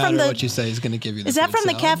from the... what you say, he's going to give you the Is that fruit from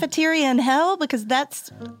the salad. cafeteria in hell? Because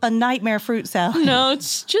that's a nightmare fruit salad. No,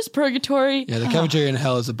 it's just purgatory. Yeah, the cafeteria in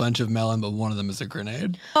hell is a bunch of melon, but one of them is a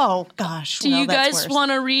grenade. Oh, gosh. Do you guys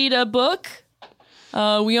want to read a book?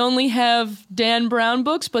 We only have Dan Brown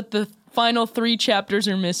books, but the final 3 chapters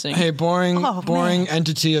are missing. Hey, boring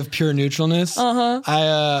entity of pure neutralness.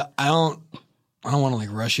 I don't want to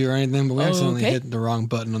rush you or anything, but we accidentally hit the wrong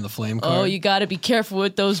button on the flame card. Oh, you got to be careful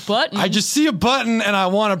with those buttons. I just see a button and I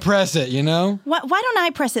want to press it, you know? Why don't I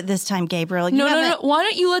press it this time, Gabriel? No. Why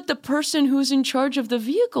don't you let the person who's in charge of the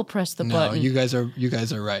vehicle press the button? No, you guys are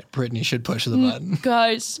right. Brittany should push the button.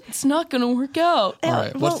 Guys, it's not going to work out. All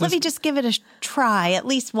right. Well, let me just give it a try at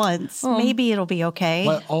least once. Maybe it'll be okay.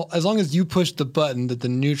 As long as you push the button that the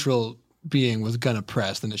neutral being was going to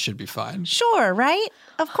press, then it should be fine. Sure, right?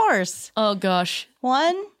 Of course. Oh, gosh.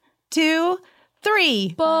 1, 2,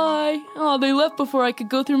 3. Bye. Oh, they left before I could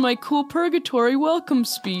go through my cool purgatory welcome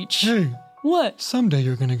speech. Hey. What? Someday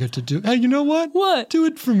you're going to get to do... Hey, you know what? What? Do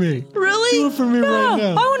it for me. Really? Do it for me right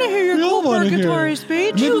now. I want to hear your cool purgatory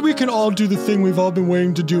speech. Maybe we can all do the thing we've all been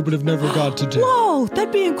waiting to do but have never got to do. Whoa,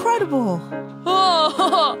 that'd be incredible.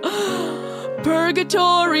 Oh,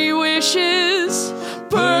 purgatory wishes.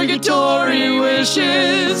 Purgatory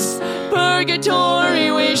wishes.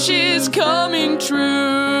 Purgatory wishes coming true.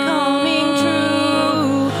 Coming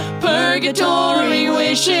true. Purgatory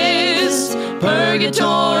wishes.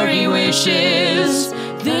 Purgatory wishes.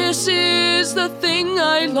 This is the thing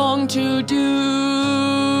I long to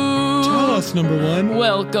do. Tell us, number 1.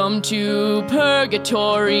 Welcome to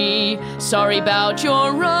Purgatory. Sorry about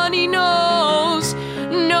your runny nose.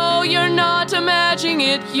 No, you're not imagining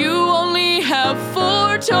it. You only have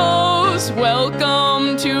 4 toes.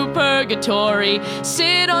 Welcome to Purgatory.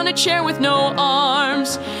 Sit on a chair with no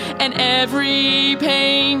arms. And every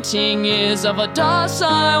painting is of a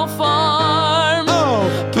docile farm.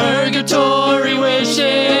 Oh, Purgatory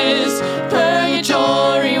wishes.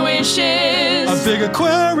 Purgatory wishes. a big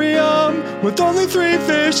aquarium with only 3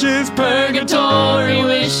 fishes. Purgatory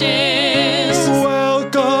wishes.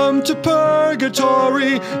 Welcome to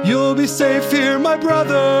Purgatory. You'll be safe here, my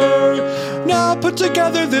brother. Now put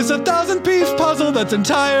together this 1,000-piece puzzle that's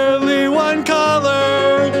entirely one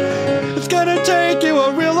color. It's gonna take you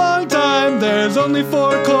a real long time. There's only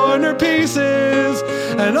 4 corner pieces.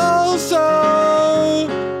 And also,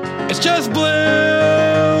 it's just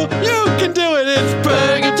blue. You can do it. It's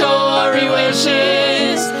Purgatory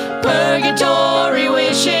wishes. Purgatory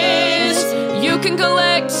wishes. You can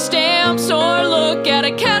collect stamps or look at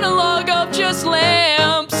a catalog of just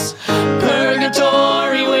lamps.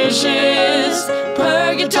 Purgatory wishes.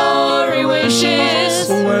 Purgatory wishes.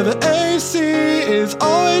 where the AC is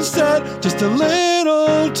always set just a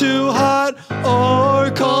little too hot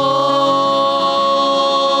or cold.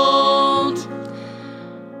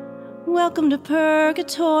 Welcome to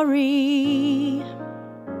Purgatory.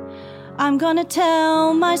 I'm gonna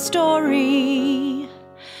tell my story.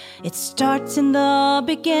 It starts in the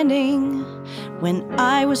beginning when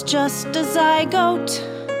I was just a zygote.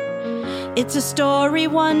 It's a story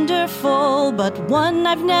wonderful, but one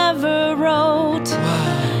I've never wrote.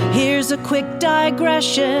 Wow. Here's a quick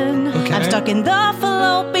digression. Okay. I'm stuck in the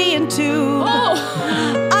fallopian tube.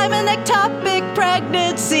 Oh. I'm an ectopic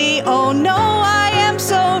pregnancy. Oh no, I am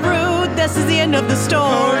so rude. This is the end of the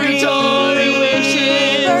story. Purgatory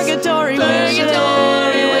wishes. Purgatory wishes.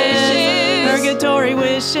 Purgatory wishes. Purgatory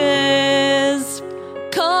wishes.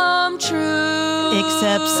 Come true.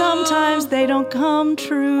 Except sometimes they don't come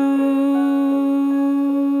true.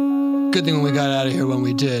 Good thing when we got out of here when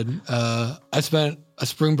we did. I spent a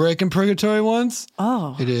spring break in Purgatory once.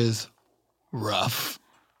 Oh. It is rough.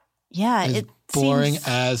 Yeah, It's it boring seems,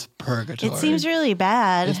 as Purgatory. it seems really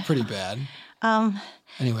bad. It's pretty bad.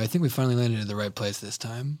 Anyway, I think we finally landed at the right place this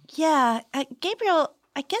time. Yeah, Gabriel,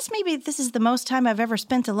 I guess maybe this is the most time I've ever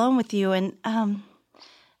spent alone with you, and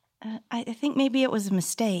I think maybe it was a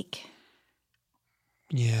mistake.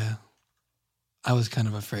 Yeah. I was kind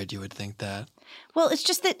of afraid you would think that. Well, it's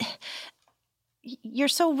just that you're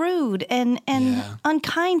so rude and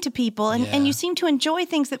unkind to people, and you seem to enjoy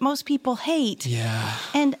things that most people hate. Yeah.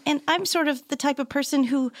 And I'm sort of the type of person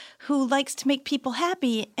who likes to make people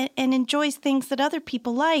happy and enjoys things that other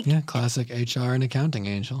people like. Yeah, classic HR and accounting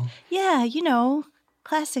angel. Yeah,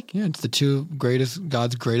 classic. Yeah, it's the two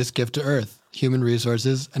God's greatest gift to earth, human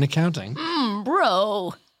resources and accounting.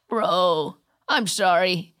 Bro, I'm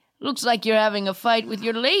sorry. Looks like you're having a fight with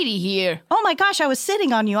your lady here. Oh my gosh, I was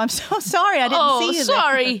sitting on you. I'm so sorry. I didn't see you there.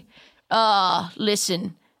 Sorry.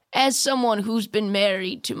 Listen, as someone who's been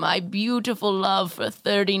married to my beautiful love for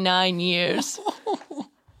 39 years.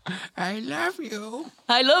 I love you.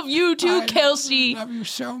 I love you too, Kelsey. I love you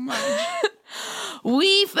so much.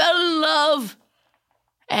 We fell in love.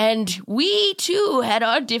 And we, too, had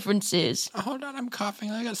our differences. Hold on, I'm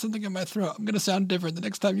coughing. I got something in my throat. I'm going to sound different the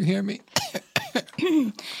next time you hear me.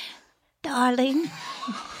 Darling.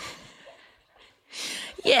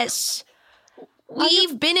 Yes.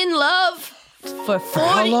 We've been in love for 40,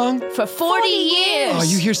 how long? For 40 years. Oh,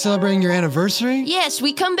 you here celebrating your anniversary? Yes,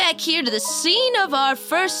 we come back here to the scene of our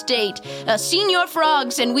first date, Senior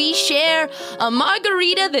Frogs, and we share a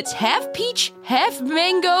margarita that's half peach, half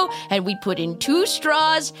mango, and we put in 2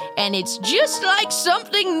 straws, and it's just like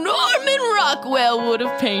something Norman Rockwell would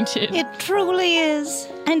have painted. It truly is.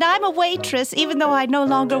 And I'm a waitress, even though I no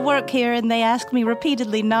longer work here, and they ask me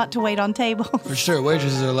repeatedly not to wait on tables. For sure,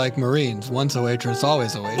 waitresses are like Marines. Once a waitress,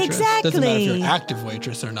 always a waitress. Exactly. Doesn't matter if you're an active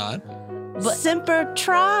waitress or not. But Semper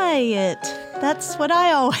try it. That's what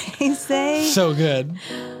I always say. So good.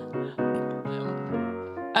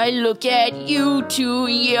 I look at you 2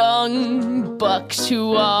 young bucks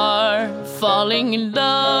who are falling in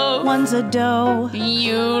love. One's a doe.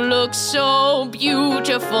 You look so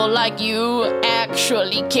beautiful, like you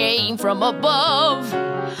actually came from above.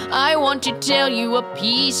 I want to tell you a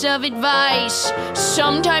piece of advice.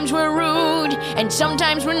 Sometimes we're rude and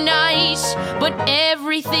sometimes we're nice, but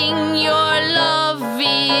everything your love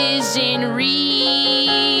is in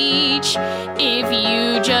reach if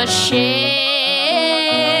you just share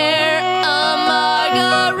a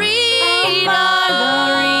margarita,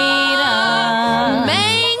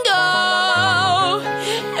 mango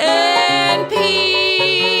and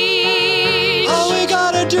peach. All we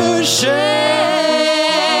gotta do is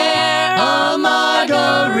share a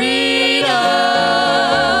margarita.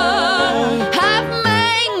 Half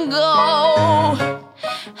mango,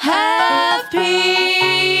 half peach.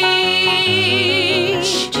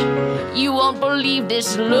 You won't believe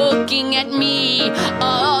this looking at me,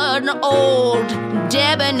 an old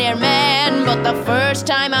debonair man. But the first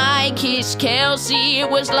time I kissed Kelsey, it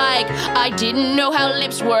was like I didn't know how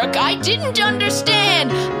lips work. I didn't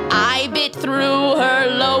understand. I bit through her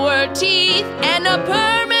lower teeth and a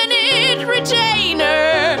permanent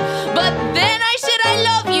retainer. But then I said I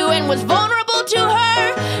love you and was vulnerable to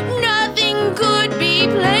her. Nothing could be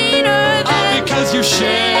plainer than Because you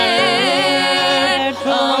shared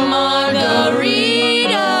a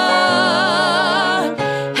margarita,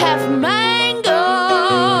 half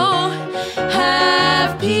mango,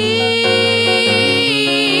 half peach.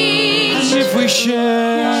 as if we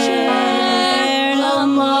share. A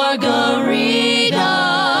margarita.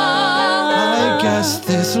 I guess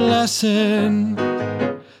this lesson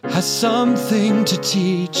has something to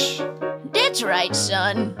teach. That's right,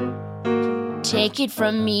 son. Take it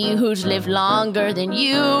from me, who's lived longer than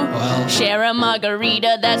you. Well. Share a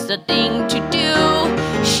margarita, that's the thing to do.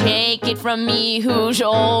 Shake it from me, who's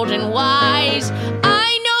old and wise.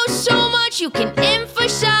 I know so much you can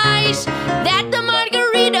emphasize that the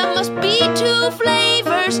margarita must be 2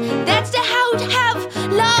 flavors. That's the how to have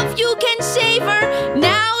love you can savor.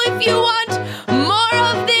 Now if you want more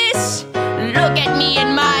of this, look at me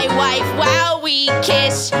and my wife while we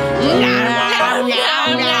kiss.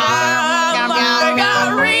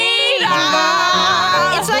 Margarita.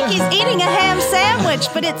 It's like he's eating a ham sandwich,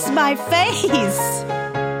 but it's my face.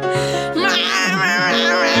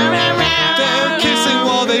 They're kissing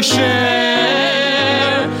while they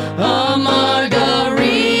share a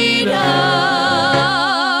margarita,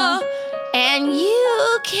 and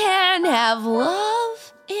you can have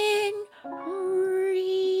love in reach.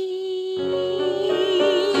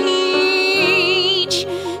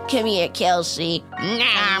 Come here, Kelsey.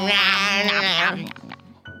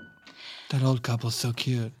 That old couple's so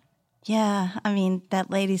cute. Yeah, I mean, that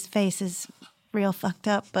lady's face is real fucked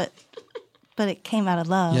up, but it came out of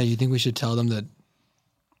love. Yeah, you think we should tell them that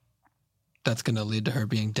that's going to lead to her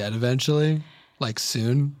being dead eventually? Like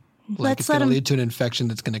soon? Like Let's it's let going to him- lead to an infection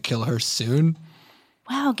that's going to kill her soon?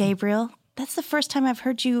 Wow, Gabriel, That's the first time I've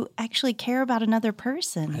heard you actually care about another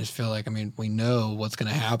person. I just feel like, we know what's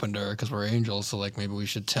going to happen to her because we're angels, so, maybe we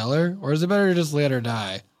should tell her? Or is it better to just let her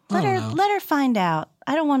die? Let her find out.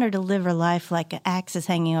 I don't want her to live her life like an axe is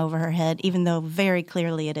hanging over her head, even though very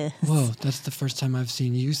clearly it is. Whoa, that's the first time I've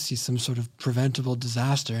seen you see some sort of preventable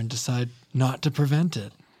disaster and decide not to prevent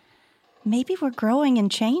it. Maybe we're growing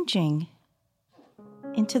and changing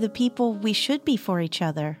into the people we should be for each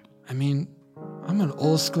other. I'm an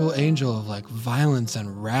old school angel of violence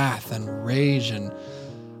and wrath and rage and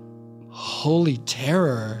holy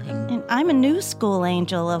terror And I'm a new school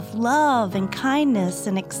angel of love and kindness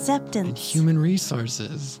and acceptance. and human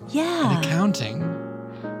resources Yeah. and accounting.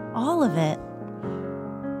 All of it.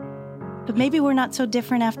 But maybe we're not so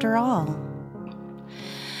different after all.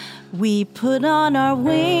 We put on our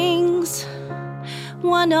wings,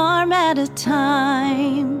 one arm at a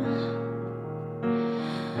time.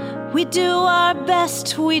 We do our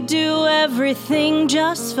best, we do everything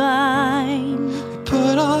just fine.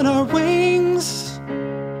 Put on our wings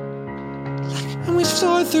and we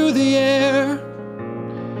soar through the air.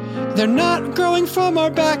 They're not growing from our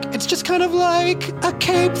back, it's just kind of like a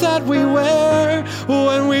cape that we wear.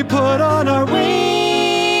 When we put on our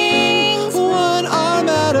wings, one arm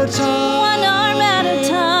at a time. One arm at a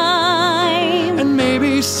time. And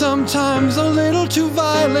maybe sometimes a little too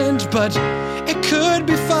violent, but it could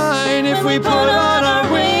be fine if we put on our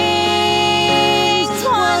wings,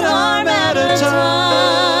 one arm at a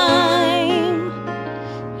time.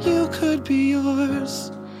 You could be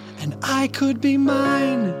yours, and I could be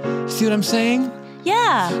mine. See what I'm saying?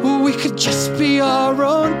 Yeah. We could just be our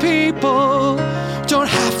own people. Don't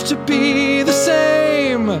have to be the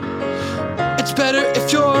same. It's better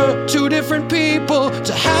if you're two different people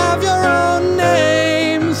to have your own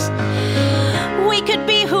names. We could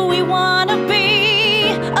be who we want to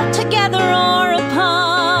be, together or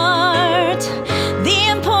apart. The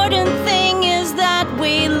important thing is that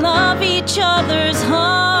we love each other's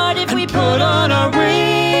heart. If we put on our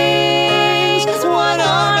wings, one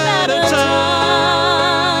arm at a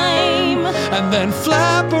time. And then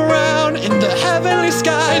flap around in the heavenly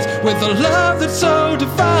skies with a love that's so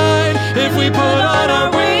divine. If we put on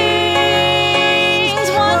our wings,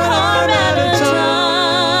 one arm at a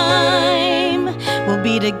time. We'll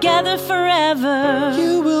be together forever.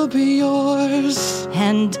 You will be yours,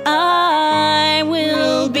 and I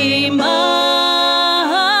will be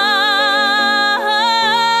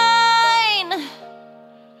mine.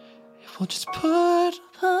 We'll just put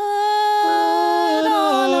on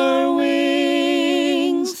our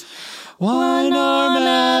wings, one arm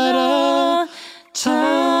at a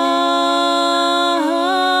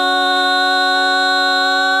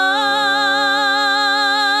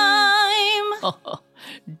time.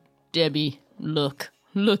 Debbie,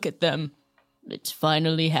 look at them. It's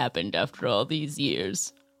finally happened after all these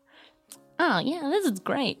years. Oh, yeah, this is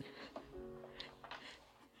great.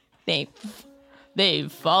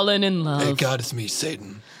 They've fallen in love. Hey God, it's me,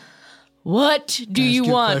 Satan. What do you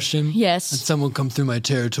want? Question? Yes. Had someone come through my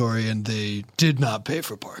territory and they did not pay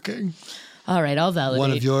for parking. All right, I'll validate.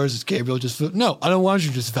 One of yours is Gabriel. No, I don't want you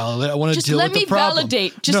to just validate. I want to deal with the problem.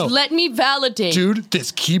 Let me validate. Dude,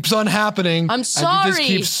 this keeps on happening. I'm sorry. And you just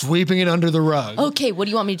keep sweeping it under the rug. Okay, what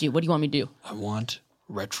do you want me to do? I want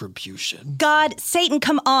retribution. God, Satan,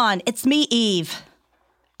 come on. It's me, Eve.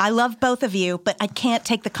 I love both of you, but I can't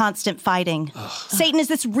take the constant fighting. Satan, is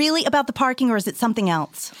this really about the parking or is it something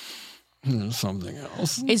else? Something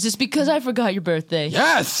else. Is this because I forgot your birthday?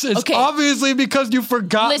 Yes, it's obviously because you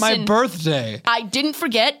forgot my birthday. I didn't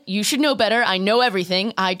forget. You should know better. I know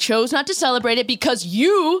everything. I chose not to celebrate it because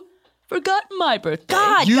you forgot my birthday.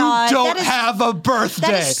 God, you God, don't have a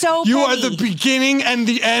birthday. That is so You are petty. the beginning and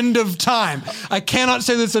the end of time. I cannot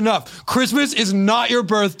say this enough. Christmas is not your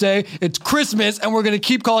birthday. It's Christmas, and we're going to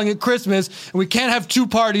keep calling it Christmas, and we can't have two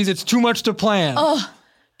parties. It's too much to plan.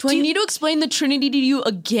 Do I need to explain the Trinity to you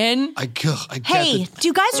again? I get Hey, it. do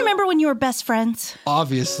you guys remember when you were best friends?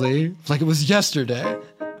 Obviously, like it was yesterday.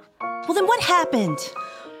 Well, then what happened?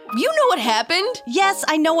 You know what happened? Yes,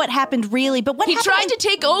 I know what happened, really, but what He happened? tried to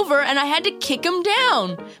take over, and I had to kick him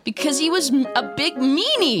down because he was a big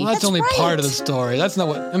meanie. Well, that's only right. part of the story. That's not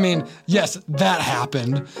what, yes, that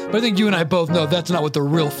happened. But I think you and I both know that's not what the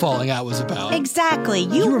real falling out was about. Exactly.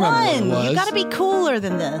 You remember what it won. was. You gotta be cooler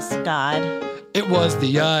than this, God. It was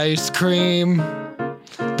the ice cream.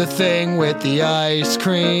 The thing with the ice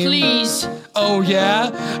cream. Please. Oh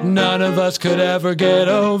yeah? None of us could ever get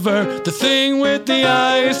over the thing with the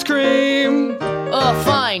ice cream. Oh,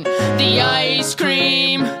 fine. The ice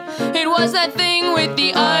cream. It was that thing with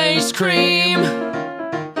the ice cream.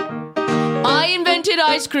 I invented wanted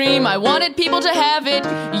ice cream. I wanted people to have it.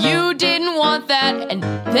 You didn't want that, and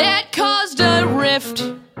that caused a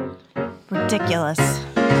rift. Ridiculous.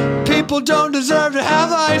 People don't deserve to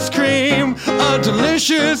have ice cream, a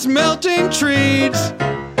delicious melting treat.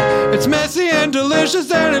 It's messy and delicious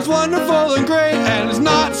and it's wonderful and great, and it's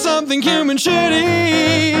not something humans should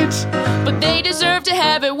eat. But they deserve to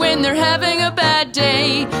have it when they're having a bad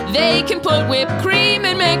day. They can put whipped cream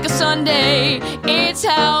and make a sundae. It's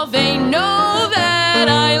how they know that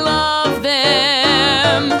I love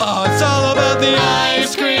them. Oh, it's all about the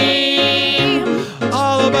ice cream.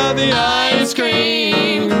 All about the ice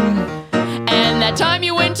cream. And that time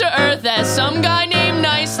you went to Earth as some guy named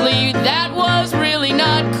Nicely, that was really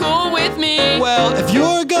not cool with me. Well, if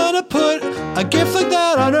you're gonna put a gift like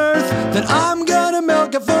that on Earth, then I'm gonna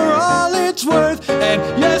milk it for all it's worth. And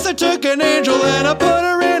yes, I took an angel and I put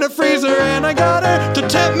her in a freezer, and I got her to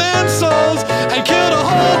tempt men's souls and killed a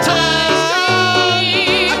whole town.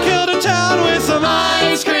 I killed a town with some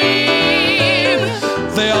ice cream.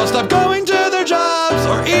 They all stopped going to their jobs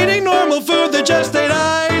or eating normal food. They just ate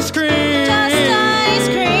ice cream. Just ice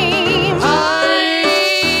cream.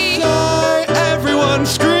 Everyone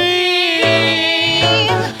scream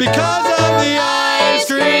because of the ice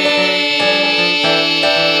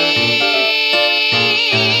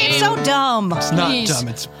cream. So dumb. It's not Please. dumb.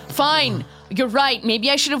 It's Fine. You're right. Maybe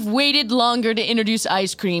I should have waited longer to introduce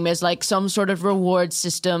ice cream as like some sort of reward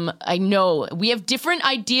system. I know. We have different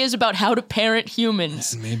ideas about how to parent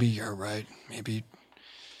humans. maybe you're right. Maybe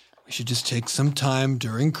we should just take some time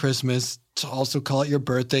during Christmas to also call it your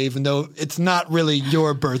birthday, even though it's not really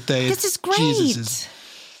your birthday. This it's is great. Jesus's.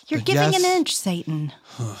 You're But giving yes. an inch, Satan.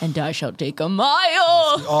 And I shall take a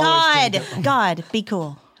mile. Always do God, be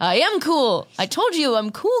cool. I am cool. I told you I'm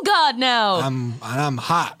cool God now. I'm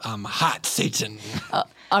hot. I'm hot, Satan.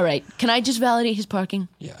 All right. Can I just validate his parking?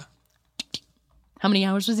 Yeah, How many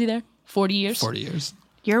hours was he there? 40 years? 40 years.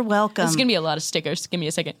 You're welcome. This is going to be a lot of stickers. Give me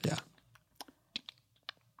a second. Yeah.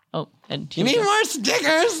 Oh, and You need more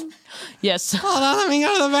stickers? Yes. Hold on, let me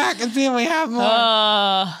go to the back and see if we have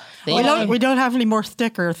more. We don't have any more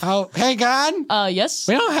stickers. Oh, hey, God. Yes.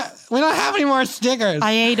 We don't have any more stickers.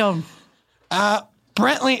 I ate them.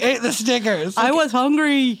 Brentley ate the stickers. I was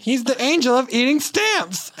hungry. He's the angel of eating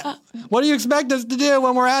stamps. What do you expect us to do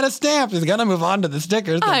when we're out of stamps? He's gonna move on to the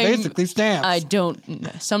stickers. They're basically stamps. I don't.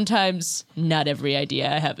 Sometimes not every idea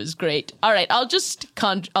I have is great. All right, I'll just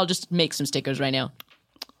make some stickers right now.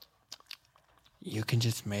 You can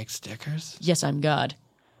just make stickers? Yes, I'm God.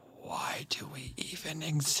 Why do we even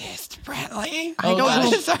exist, Brentley? I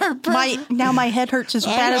don't know. Now my head hurts as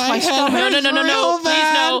bad as my stomach. No. Please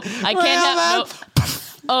no. I Real can't bad. have. No.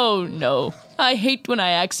 Oh no. I hate when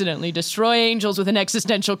I accidentally destroy angels with an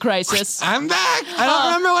existential crisis. I'm back. I don't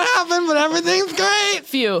remember what happened, but everything's great.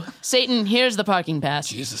 Phew. Satan, here's the parking pass.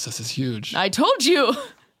 Jesus, this is huge. I told you.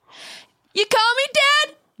 You call me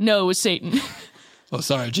Dad? No, it was Satan. Oh,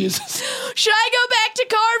 sorry, Jesus. Should I go back to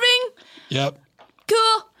carving? Yep.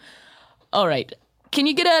 Cool. All right. Can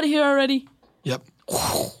you get out of here already? Yep.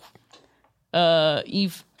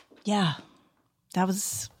 Eve. Yeah, that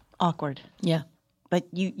was awkward, Yeah. but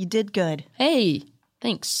you did good. Hey,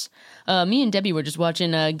 thanks. Me and Debbie were just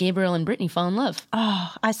watching Gabriel and Brittany fall in love.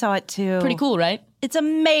 Oh, I saw it too. Pretty cool, right? It's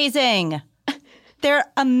amazing. They're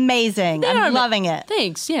amazing. I'm loving it.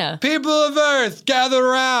 Thanks, yeah. People of Earth, gather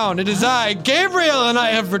around. It is I, Gabriel, and I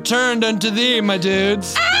have returned unto thee, my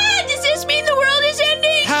dudes. Ah, does this mean the world is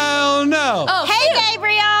ending? Hell no. Oh, Hey,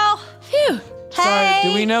 Gabriel. phew. Sorry, Hey.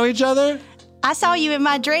 do we know each other? I saw you in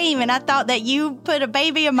my dream, and I thought that you put a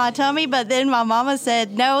baby in my tummy, but then my mama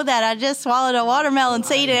said no, that I just swallowed a watermelon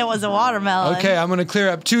seed, and it was a watermelon. Okay, I'm going to clear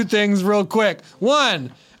up two things real quick.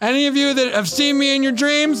 One, any of you that have seen me in your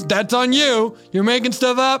dreams, that's on you. You're making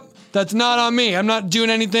stuff up. That's not on me. I'm not doing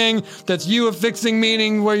anything. That's you affixing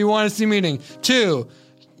meaning where you want to see meaning. Two,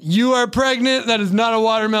 you are pregnant. That is not a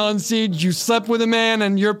watermelon seed. You slept with a man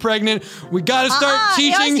and you're pregnant. We got to start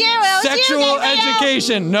teaching it was you, sexual Gabriel.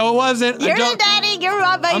 education. No, it wasn't. You're the daddy. You're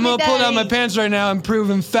my baby I'm going to pull down my daddy. pants right now and prove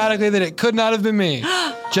emphatically that it could not have been me.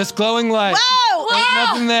 Just glowing light. Whoa! Ain't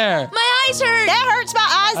nothing there. My eyes hurt. That hurts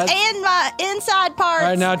my eyes and my inside parts. All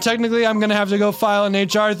right, now technically I'm going to have to go file an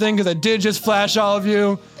HR thing because I did just flash all of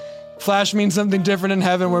you. Flash means something different in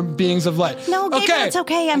heaven. We're beings of light. No, Gabriel, okay. it's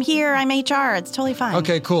okay. I'm here. I'm HR. It's totally fine.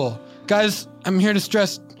 Okay, cool. Guys, I'm here to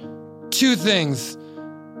stress two things.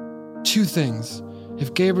 Two things.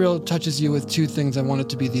 If Gabriel touches you with two things, I want it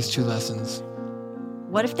to be these two lessons.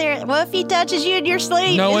 What if he touches you in your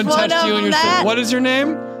sleep? No one Is touched of you in them your sleep. that? What is your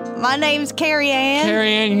name? My name's Carrie Ann.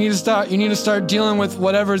 Carrie Ann, you need to start dealing with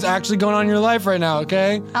whatever's actually going on in your life right now,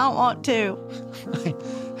 okay? I don't want to.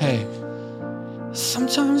 Hey,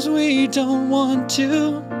 Sometimes we don't want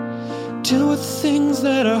to deal with things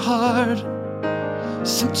that are hard.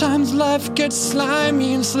 Sometimes life gets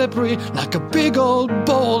slimy and slippery like a big old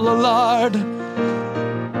bowl of lard.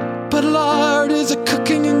 But lard is a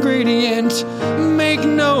cooking ingredient, make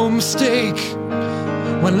no mistake.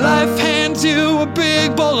 When life hands you a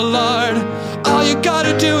big bowl of lard, all you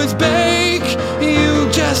gotta do is bake. You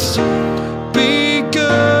just be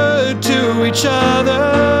good to each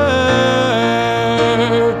other.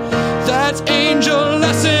 That's angel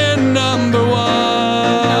lesson number one.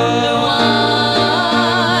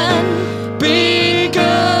 Be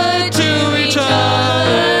good to each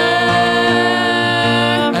other.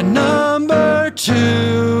 And number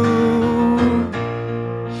two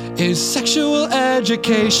is sexual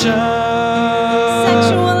education.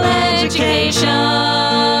 Sexual education.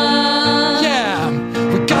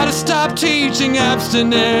 Stop teaching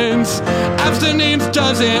abstinence. Abstinence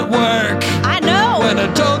doesn't work. I know. When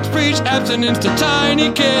adults preach abstinence to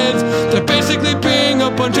tiny kids, they're basically being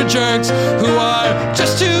a bunch of jerks who are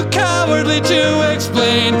just too cowardly to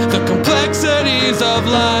explain the complexities of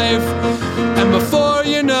life. And before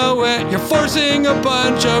you know it, you're forcing a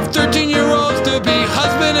bunch of 13-year-olds to be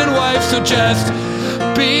husband and wife. So just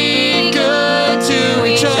be good to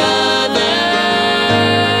each other.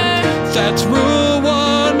 That's rule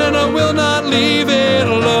one, and I will not leave it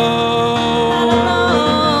alone.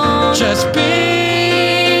 Just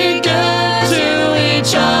be good to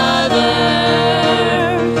each other.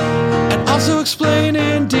 And also explain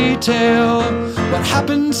in detail what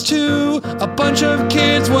happens to a bunch of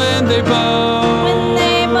kids when they bone. When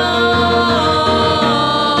they moan.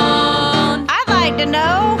 I'd like to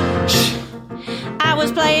know. I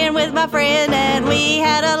was playing with my friend and we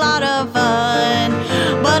had a lot of fun.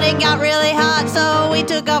 But it got really hot, so we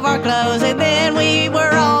took off our clothes and then we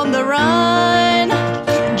were on the run.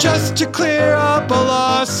 Just to clear up a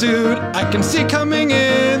lawsuit I can see coming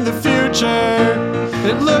in the future.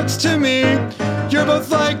 It looks to me you're both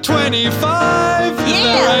like 25.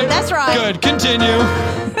 Yeah, that's right. Good, continue.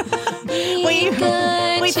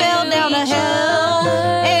 We fell down a hill,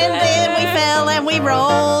 and then we fell and we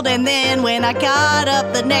rolled, and then when I got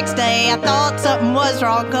up the next day, I thought something was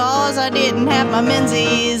wrong cause I didn't have my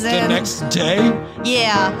menses. The next day?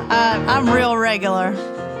 Yeah, I'm real regular.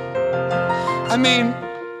 I mean,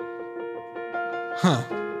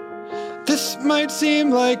 this might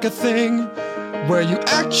seem like a thing where you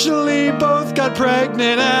actually both got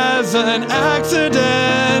pregnant as an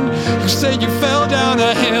accident. You say you fell down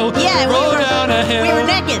a hill, rolled down a hill. We were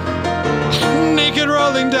naked. Naked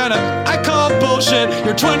rolling down I call bullshit.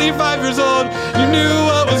 You're 25 years old, you knew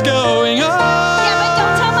what was going on. Yeah, but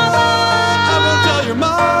don't tell my mom. I won't tell your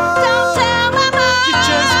mom. Don't tell my mom. You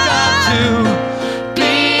just got to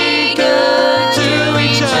be good to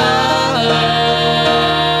each other.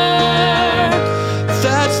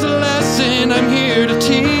 That's the lesson I'm here to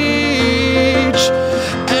teach.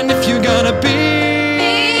 And if you're gonna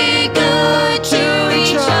be good to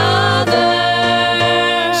each other,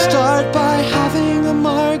 start by having a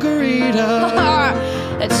margarita.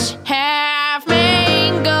 That's half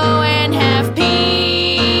mango and half peach.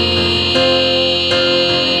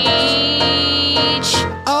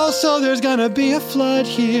 Also, there's gonna be a flood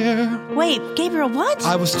here. Wait, Gabriel, what?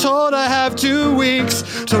 I was told I have 2 weeks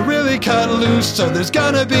to really cut loose, so there's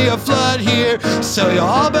gonna be a flood here. So you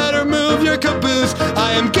all better move your caboose.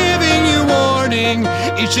 I am giving you warning,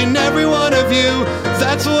 each and every one of you.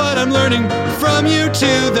 That's what I'm learning from you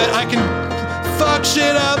too, that I can fuck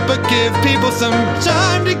shit up but give people some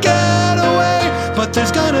time to get away. But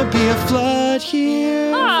there's gonna be a flood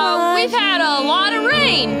here. Oh, we've had a lot of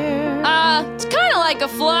rain. It's kind of like a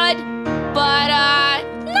flood, but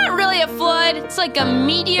not really a flood. It's like a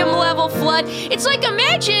medium level flood. It's like,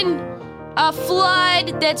 imagine a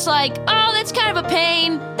flood that's like, oh, that's kind of a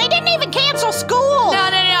pain. They didn't even cancel school.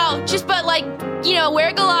 No. Just, but like, you know,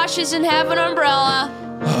 wear galoshes and have an umbrella.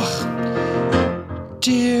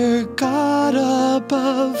 Dear God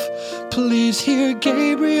above, please hear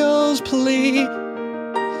Gabriel's plea.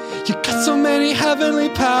 You got so many heavenly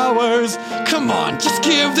powers. Come on, just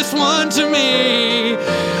give this one to me.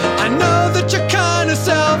 I know that you're kinda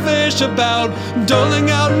selfish about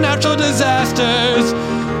doling out natural disasters,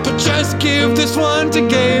 but just give this one to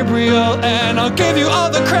Gabriel and I'll give you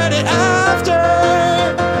all the credit after.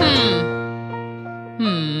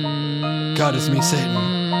 God, it's me, Satan.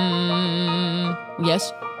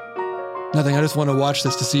 Yes? Nothing, I just want to watch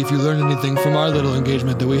this to see if you learned anything from our little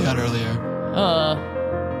engagement that we had earlier.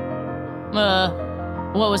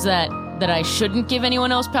 What was that? That I shouldn't give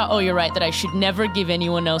anyone else power. Oh, you're right. That I should never give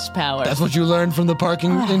anyone else power. That's what you learned from the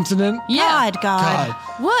parking incident? Yeah. God.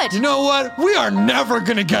 What? You know what? We are never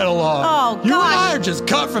going to get along. Oh, You and God. I are just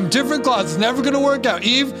cut from different cloths. It's never going to work out.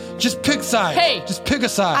 Eve, just pick sides. Hey. Just pick a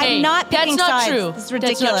side. I'm not picking That's not sides. true. This is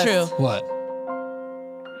ridiculous. That's not true. What?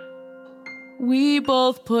 We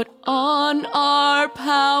both put on our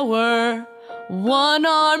power, one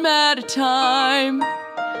arm at a time.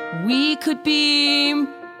 We could be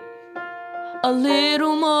a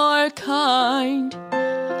little more kind.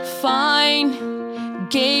 Fine,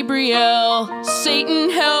 Gabriel,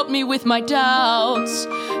 Satan, help me with my doubts.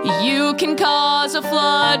 You can cause a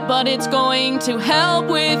flood, but it's going to help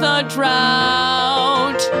with a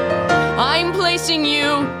drought. I'm placing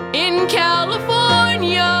you in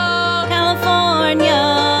California.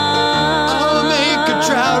 I'll make a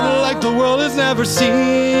drought like the world has never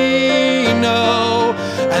seen, no.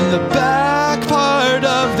 And the back part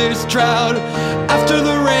of this drought, after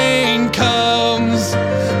the rain comes,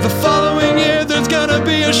 the following year there's gonna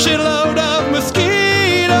be a shitload of mosquitoes.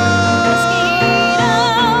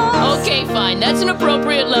 Okay, fine. That's an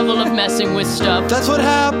appropriate level of messing with stuff. That's what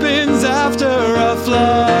happens after a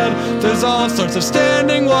flood. There's all sorts of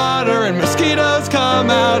standing water and mosquitoes come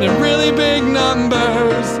out in really big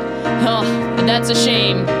numbers. Oh, that's a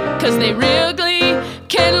shame, because they really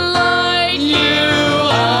can light you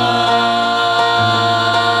up.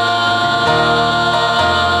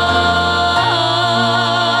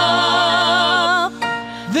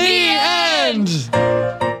 The end!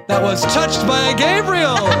 That was Touched by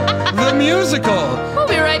Gabriel, the musical. We'll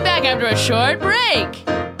be right back after a short break.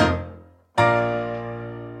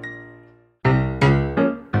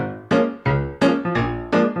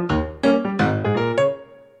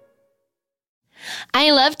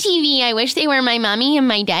 I love TV. I wish they were my mommy and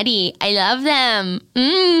my daddy. I love them.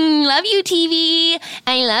 Love you, TV.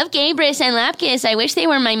 I love Gabrus and Lapkus. I wish they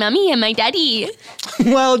were my mommy and my daddy.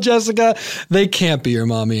 Well, Jessica, they can't be your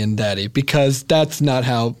mommy and daddy because that's not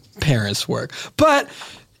how parents work. But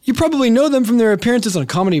you probably know them from their appearances on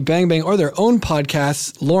Comedy Bang Bang or their own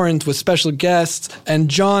podcasts, Lauren's with special guests, and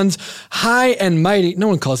John's High and Mighty. No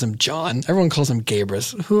one calls him John. Everyone calls him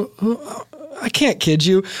Gabrus. I can't kid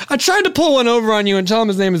you. I tried to pull one over on you and tell him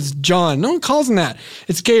his name is John. No one calls him that.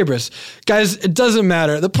 It's Gabrus. Guys, it doesn't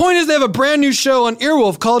matter. The point is they have a brand new show on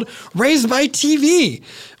Earwolf called Raised by TV,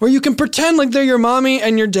 where you can pretend like they're your mommy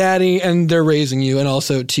and your daddy and they're raising you, and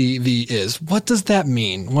also TV is. What does that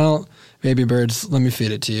mean? Well, baby birds, let me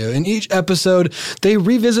feed it to you. In each episode, they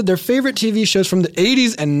revisit their favorite TV shows from the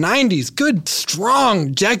 80s and 90s. Good,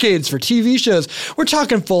 strong decades for TV shows. We're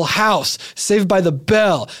talking Full House, Saved by the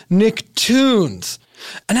Bell, Nicktoons.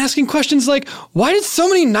 And asking questions like, why did so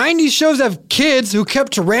many 90s shows have kids who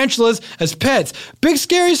kept tarantulas as pets? Big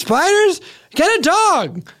scary spiders? Get a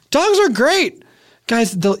dog. Dogs are great.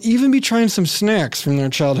 Guys, they'll even be trying some snacks from their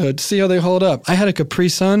childhood to see how they hold up. I had a Capri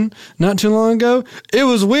Sun not too long ago. It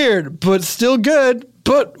was weird, but still good,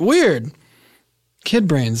 but weird. Kid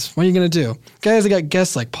brains, what are you going to do? Guys, I got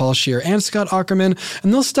guests like Paul Scheer and Scott Aukerman,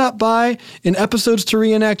 and they'll stop by in episodes to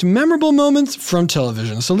reenact memorable moments from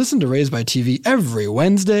television. So listen to Raised by TV every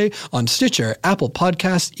Wednesday on Stitcher, Apple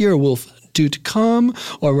Podcasts, earwolf.com,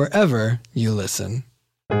 or wherever you listen.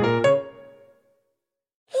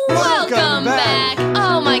 Welcome back.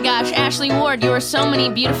 Oh my gosh, Ashley Ward, you were so many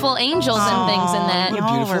beautiful angels and things in that. What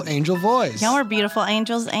a beautiful angel voice. Y'all are beautiful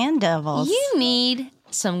angels and devils. You need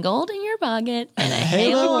some gold in your pocket and a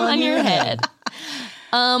halo on your head.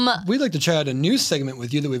 We'd like to try out a new segment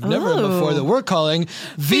with you that we've never done before that we're calling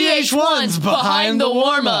VH1's Behind the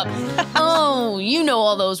Warm-Up. Oh, you know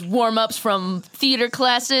all those warm-ups from theater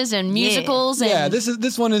classes and musicals. Yeah, And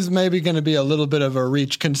this one is maybe going to be a little bit of a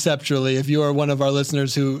reach conceptually if you are one of our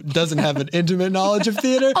listeners who doesn't have an intimate knowledge of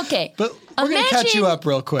theater. Okay. But we're going to catch you up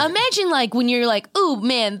real quick. Imagine like when you're like, ooh,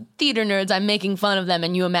 man, theater nerds, I'm making fun of them,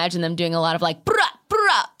 and you imagine them doing a lot of like, brah,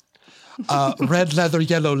 brah. Red leather,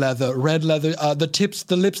 yellow leather, red leather, the tips,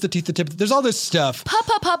 the lips, the teeth, the tip. There's all this stuff. Pop,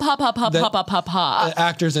 pop, pop, pop, pop, pop, pop, pop, pop, pop.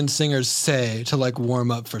 Actors and singers say to like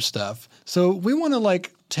warm up for stuff. So we want to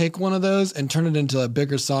like take one of those and turn it into a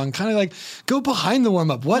bigger song, kind of like go behind the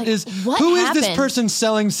warm up. Who is this person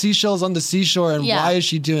selling seashells on the seashore and why is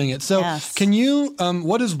she doing it? So can you,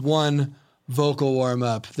 what is one vocal warm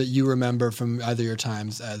up that you remember from either your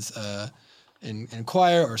times as in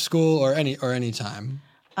choir or school or any time?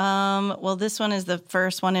 Well, this one is the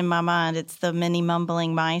first one in my mind. It's the mini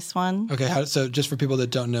mumbling mice one. Okay, so just for people that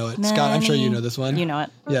don't know it, Scott, I'm sure you know this one. You know it.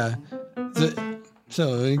 Yeah.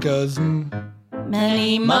 So it goes...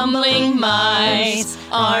 Many mumbling mice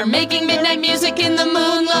are making midnight music in the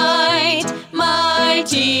moonlight.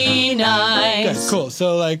 Mighty nice. Okay, cool.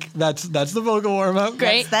 So like that's the vocal warm up.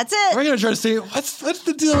 Great. That's it. We're gonna try to see what's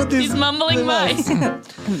the deal with these mumbling mice.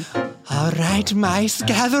 All right, mice,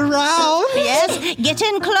 gather round. Yes, get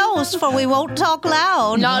in close, for we won't talk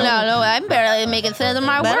loud. No, I'm barely making sense of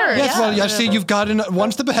my words. Yes, well, I see you've gotten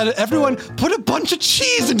one step ahead. Everyone, put a bunch of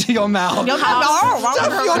cheese into your mouth.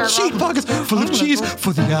 Stuff your cheek pockets full of cheese,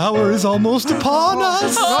 for the hour is almost upon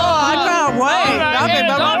us.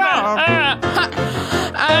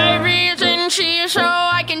 I'm eating cheese so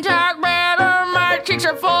I can talk better. My cheeks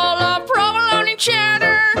are full of provolone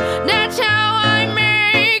cheddar. That's how I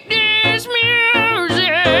make this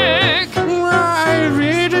music. I'm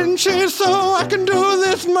eating cheese so I can do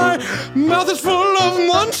this. My mouth is full of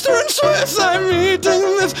Monster and Swiss. I'm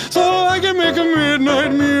eating this so I can make a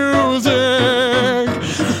midnight music.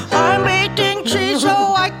 I'm eating cheese so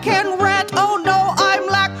I can rant. Oh no, I'm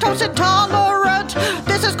lactose intolerant.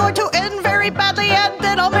 This is going to end very badly, and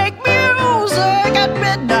then I'll make music at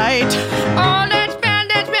midnight. Oh, that's bad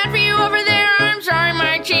for you over there. I'm sorry,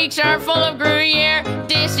 my cheeks are full of Gruyere.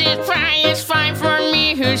 This is fine for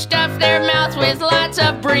me, who stuff their mouths with lots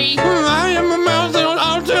of brie. I am a mouse, and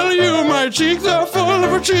I'll tell you, my cheeks are full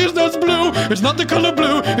of a cheese that's blue. It's not the color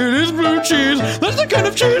blue, it is blue cheese. That's the kind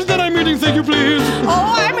of cheese that I'm eating, thank you, please.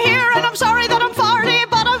 Oh, I'm here, and I'm sorry that I'm farty,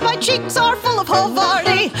 but my cheeks are full of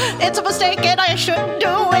Havarti. It's a mistake, and I shouldn't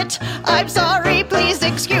do it. I'm sorry, please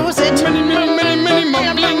excuse it. Many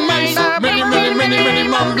mumbling mice. Many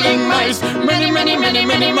mumbling mice. Many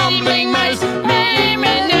mumbling mice. Many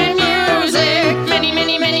music. Many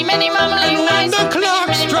mumbling mice. When the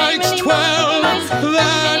clock strikes 12,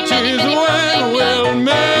 that is when we'll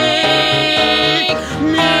make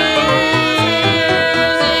music.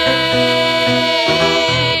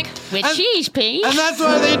 With cheese, Pete. And that's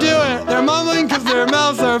why they do it. They're mumbling because their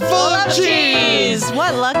mouths are full of cheese.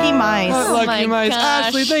 What lucky mice. What lucky my mice. gosh.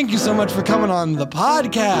 Ashley, thank you so much for coming on the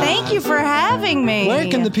podcast. Thank you for having me. Where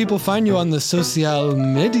can the people find you on the social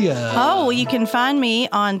media? Oh, you can find me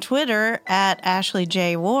on Twitter at Ashley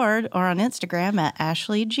J. Ward or on Instagram at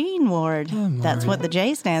Ashley Jean Ward. That's what the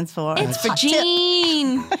J stands for. It's for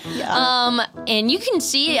Jean. And you can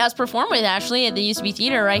see us perform with Ashley at the UCB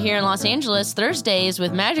Theater right here in Los Angeles Thursdays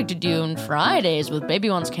with Magic to Do and Fridays with Baby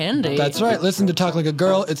Wants Candy. That's right. Listen to Talk Like a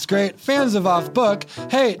Girl. It's great. Fans of Off Book,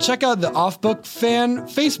 hey, check out the Off Book fan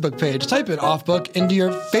Facebook page. Type it Off Book into your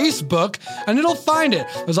Facebook and it'll find it.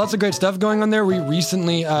 There's lots of great stuff going on there. We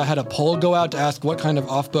recently had a poll go out to ask what kind of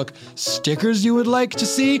Off Book stickers you would like to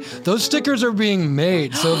see. Those stickers are being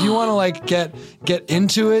made. So if you want to like get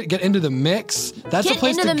into it, get into the mix, that's the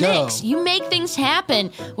place to go. Get into the mix. You make things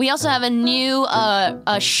happen. We also have a new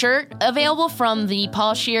a shirt available from the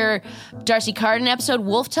Paul Scheer Darcy Carden episode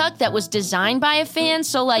Wolf Tuck that was designed by a fan.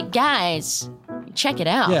 So like guys, check it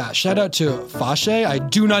out. Yeah, shout out to Fache. I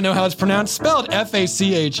do not know how it's pronounced. Spelled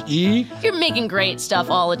Fache. You're making great stuff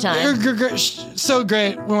all the time. You're so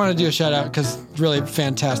great. We want to do a shout out because really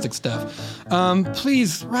fantastic stuff.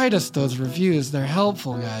 Please write us those reviews. They're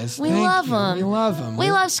helpful, guys. We love them. We love them.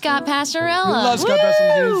 We love Scott Passarella. We love Scott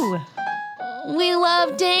Passarella. We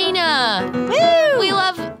love Dana. Woo! We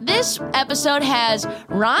love this episode has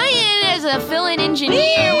Ryan as a fill-in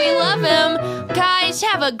engineer. We love him. Guys,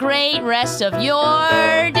 have a great rest of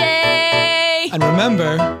your day. And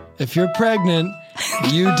remember, if you're pregnant,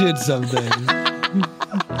 you did something.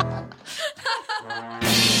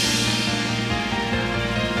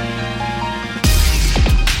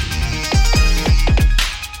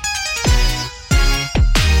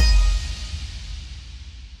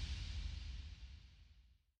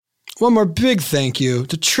 One more big thank you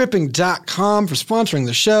to Tripping.com for sponsoring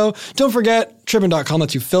the show. Don't forget, Tripping.com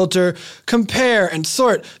lets you filter, compare, and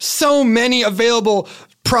sort so many available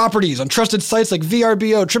properties on trusted sites like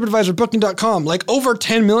VRBO, TripAdvisor, Booking.com, like over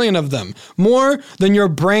 10 million of them. More than your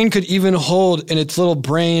brain could even hold in its little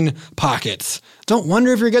brain pockets. Don't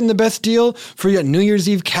wonder if you're getting the best deal for your New Year's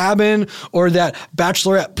Eve cabin or that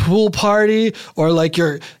bachelorette pool party or like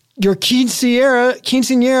your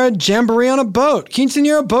quinceañera jamboree on a boat.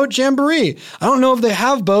 Quinceañera boat jamboree. I don't know if they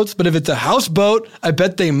have boats, but if it's a houseboat, I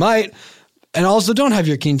bet they might. And also don't have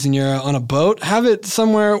your quinceañera on a boat. Have it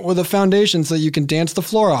somewhere with a foundation so that you can dance the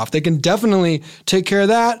floor off. They can definitely take care of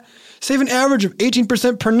that. Save an average of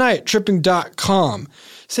 18% per night, Tripping.com.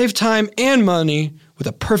 Save time and money with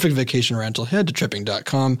a perfect vacation rental. Head to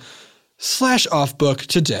Tripping.com/offbook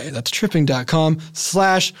today. That's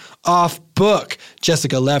Tripping.com/offbook.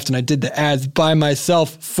 Jessica left and I did the ads by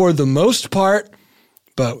myself for the most part,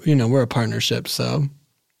 but you know, we're a partnership, so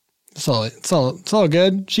it's all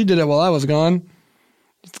good. She did it while I was gone.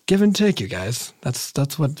 It's give and take, you guys.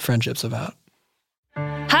 That's what friendship's about.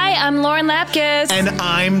 Hi, I'm Lauren Lapkus. And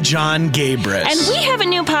I'm John Gabriel. And we have a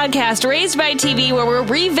new podcast, Raised by TV, where we're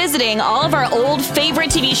revisiting all of our old favorite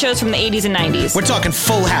TV shows from the 80s and 90s. We're talking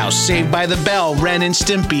Full House, Saved by the Bell, Ren and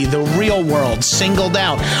Stimpy, The Real World, Singled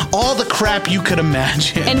Out, all the crap you could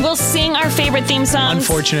imagine. And we'll sing our favorite theme songs.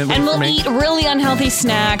 Unfortunately And we'll for me. eat really unhealthy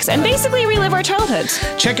snacks and basically relive our childhoods.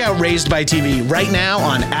 Check out Raised by TV right now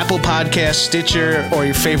on Apple Podcasts, Stitcher, or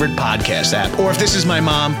your favorite podcast app. Or if this is my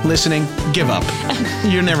mom listening, give up.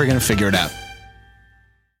 You're never going to figure it out.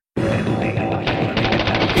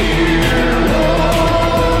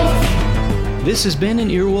 This has been an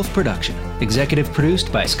Earwolf production, executive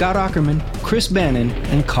produced by Scott Aukerman, Chris Bannon,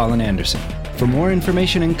 and Colin Anderson. For more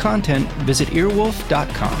information and content, visit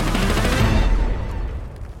earwolf.com.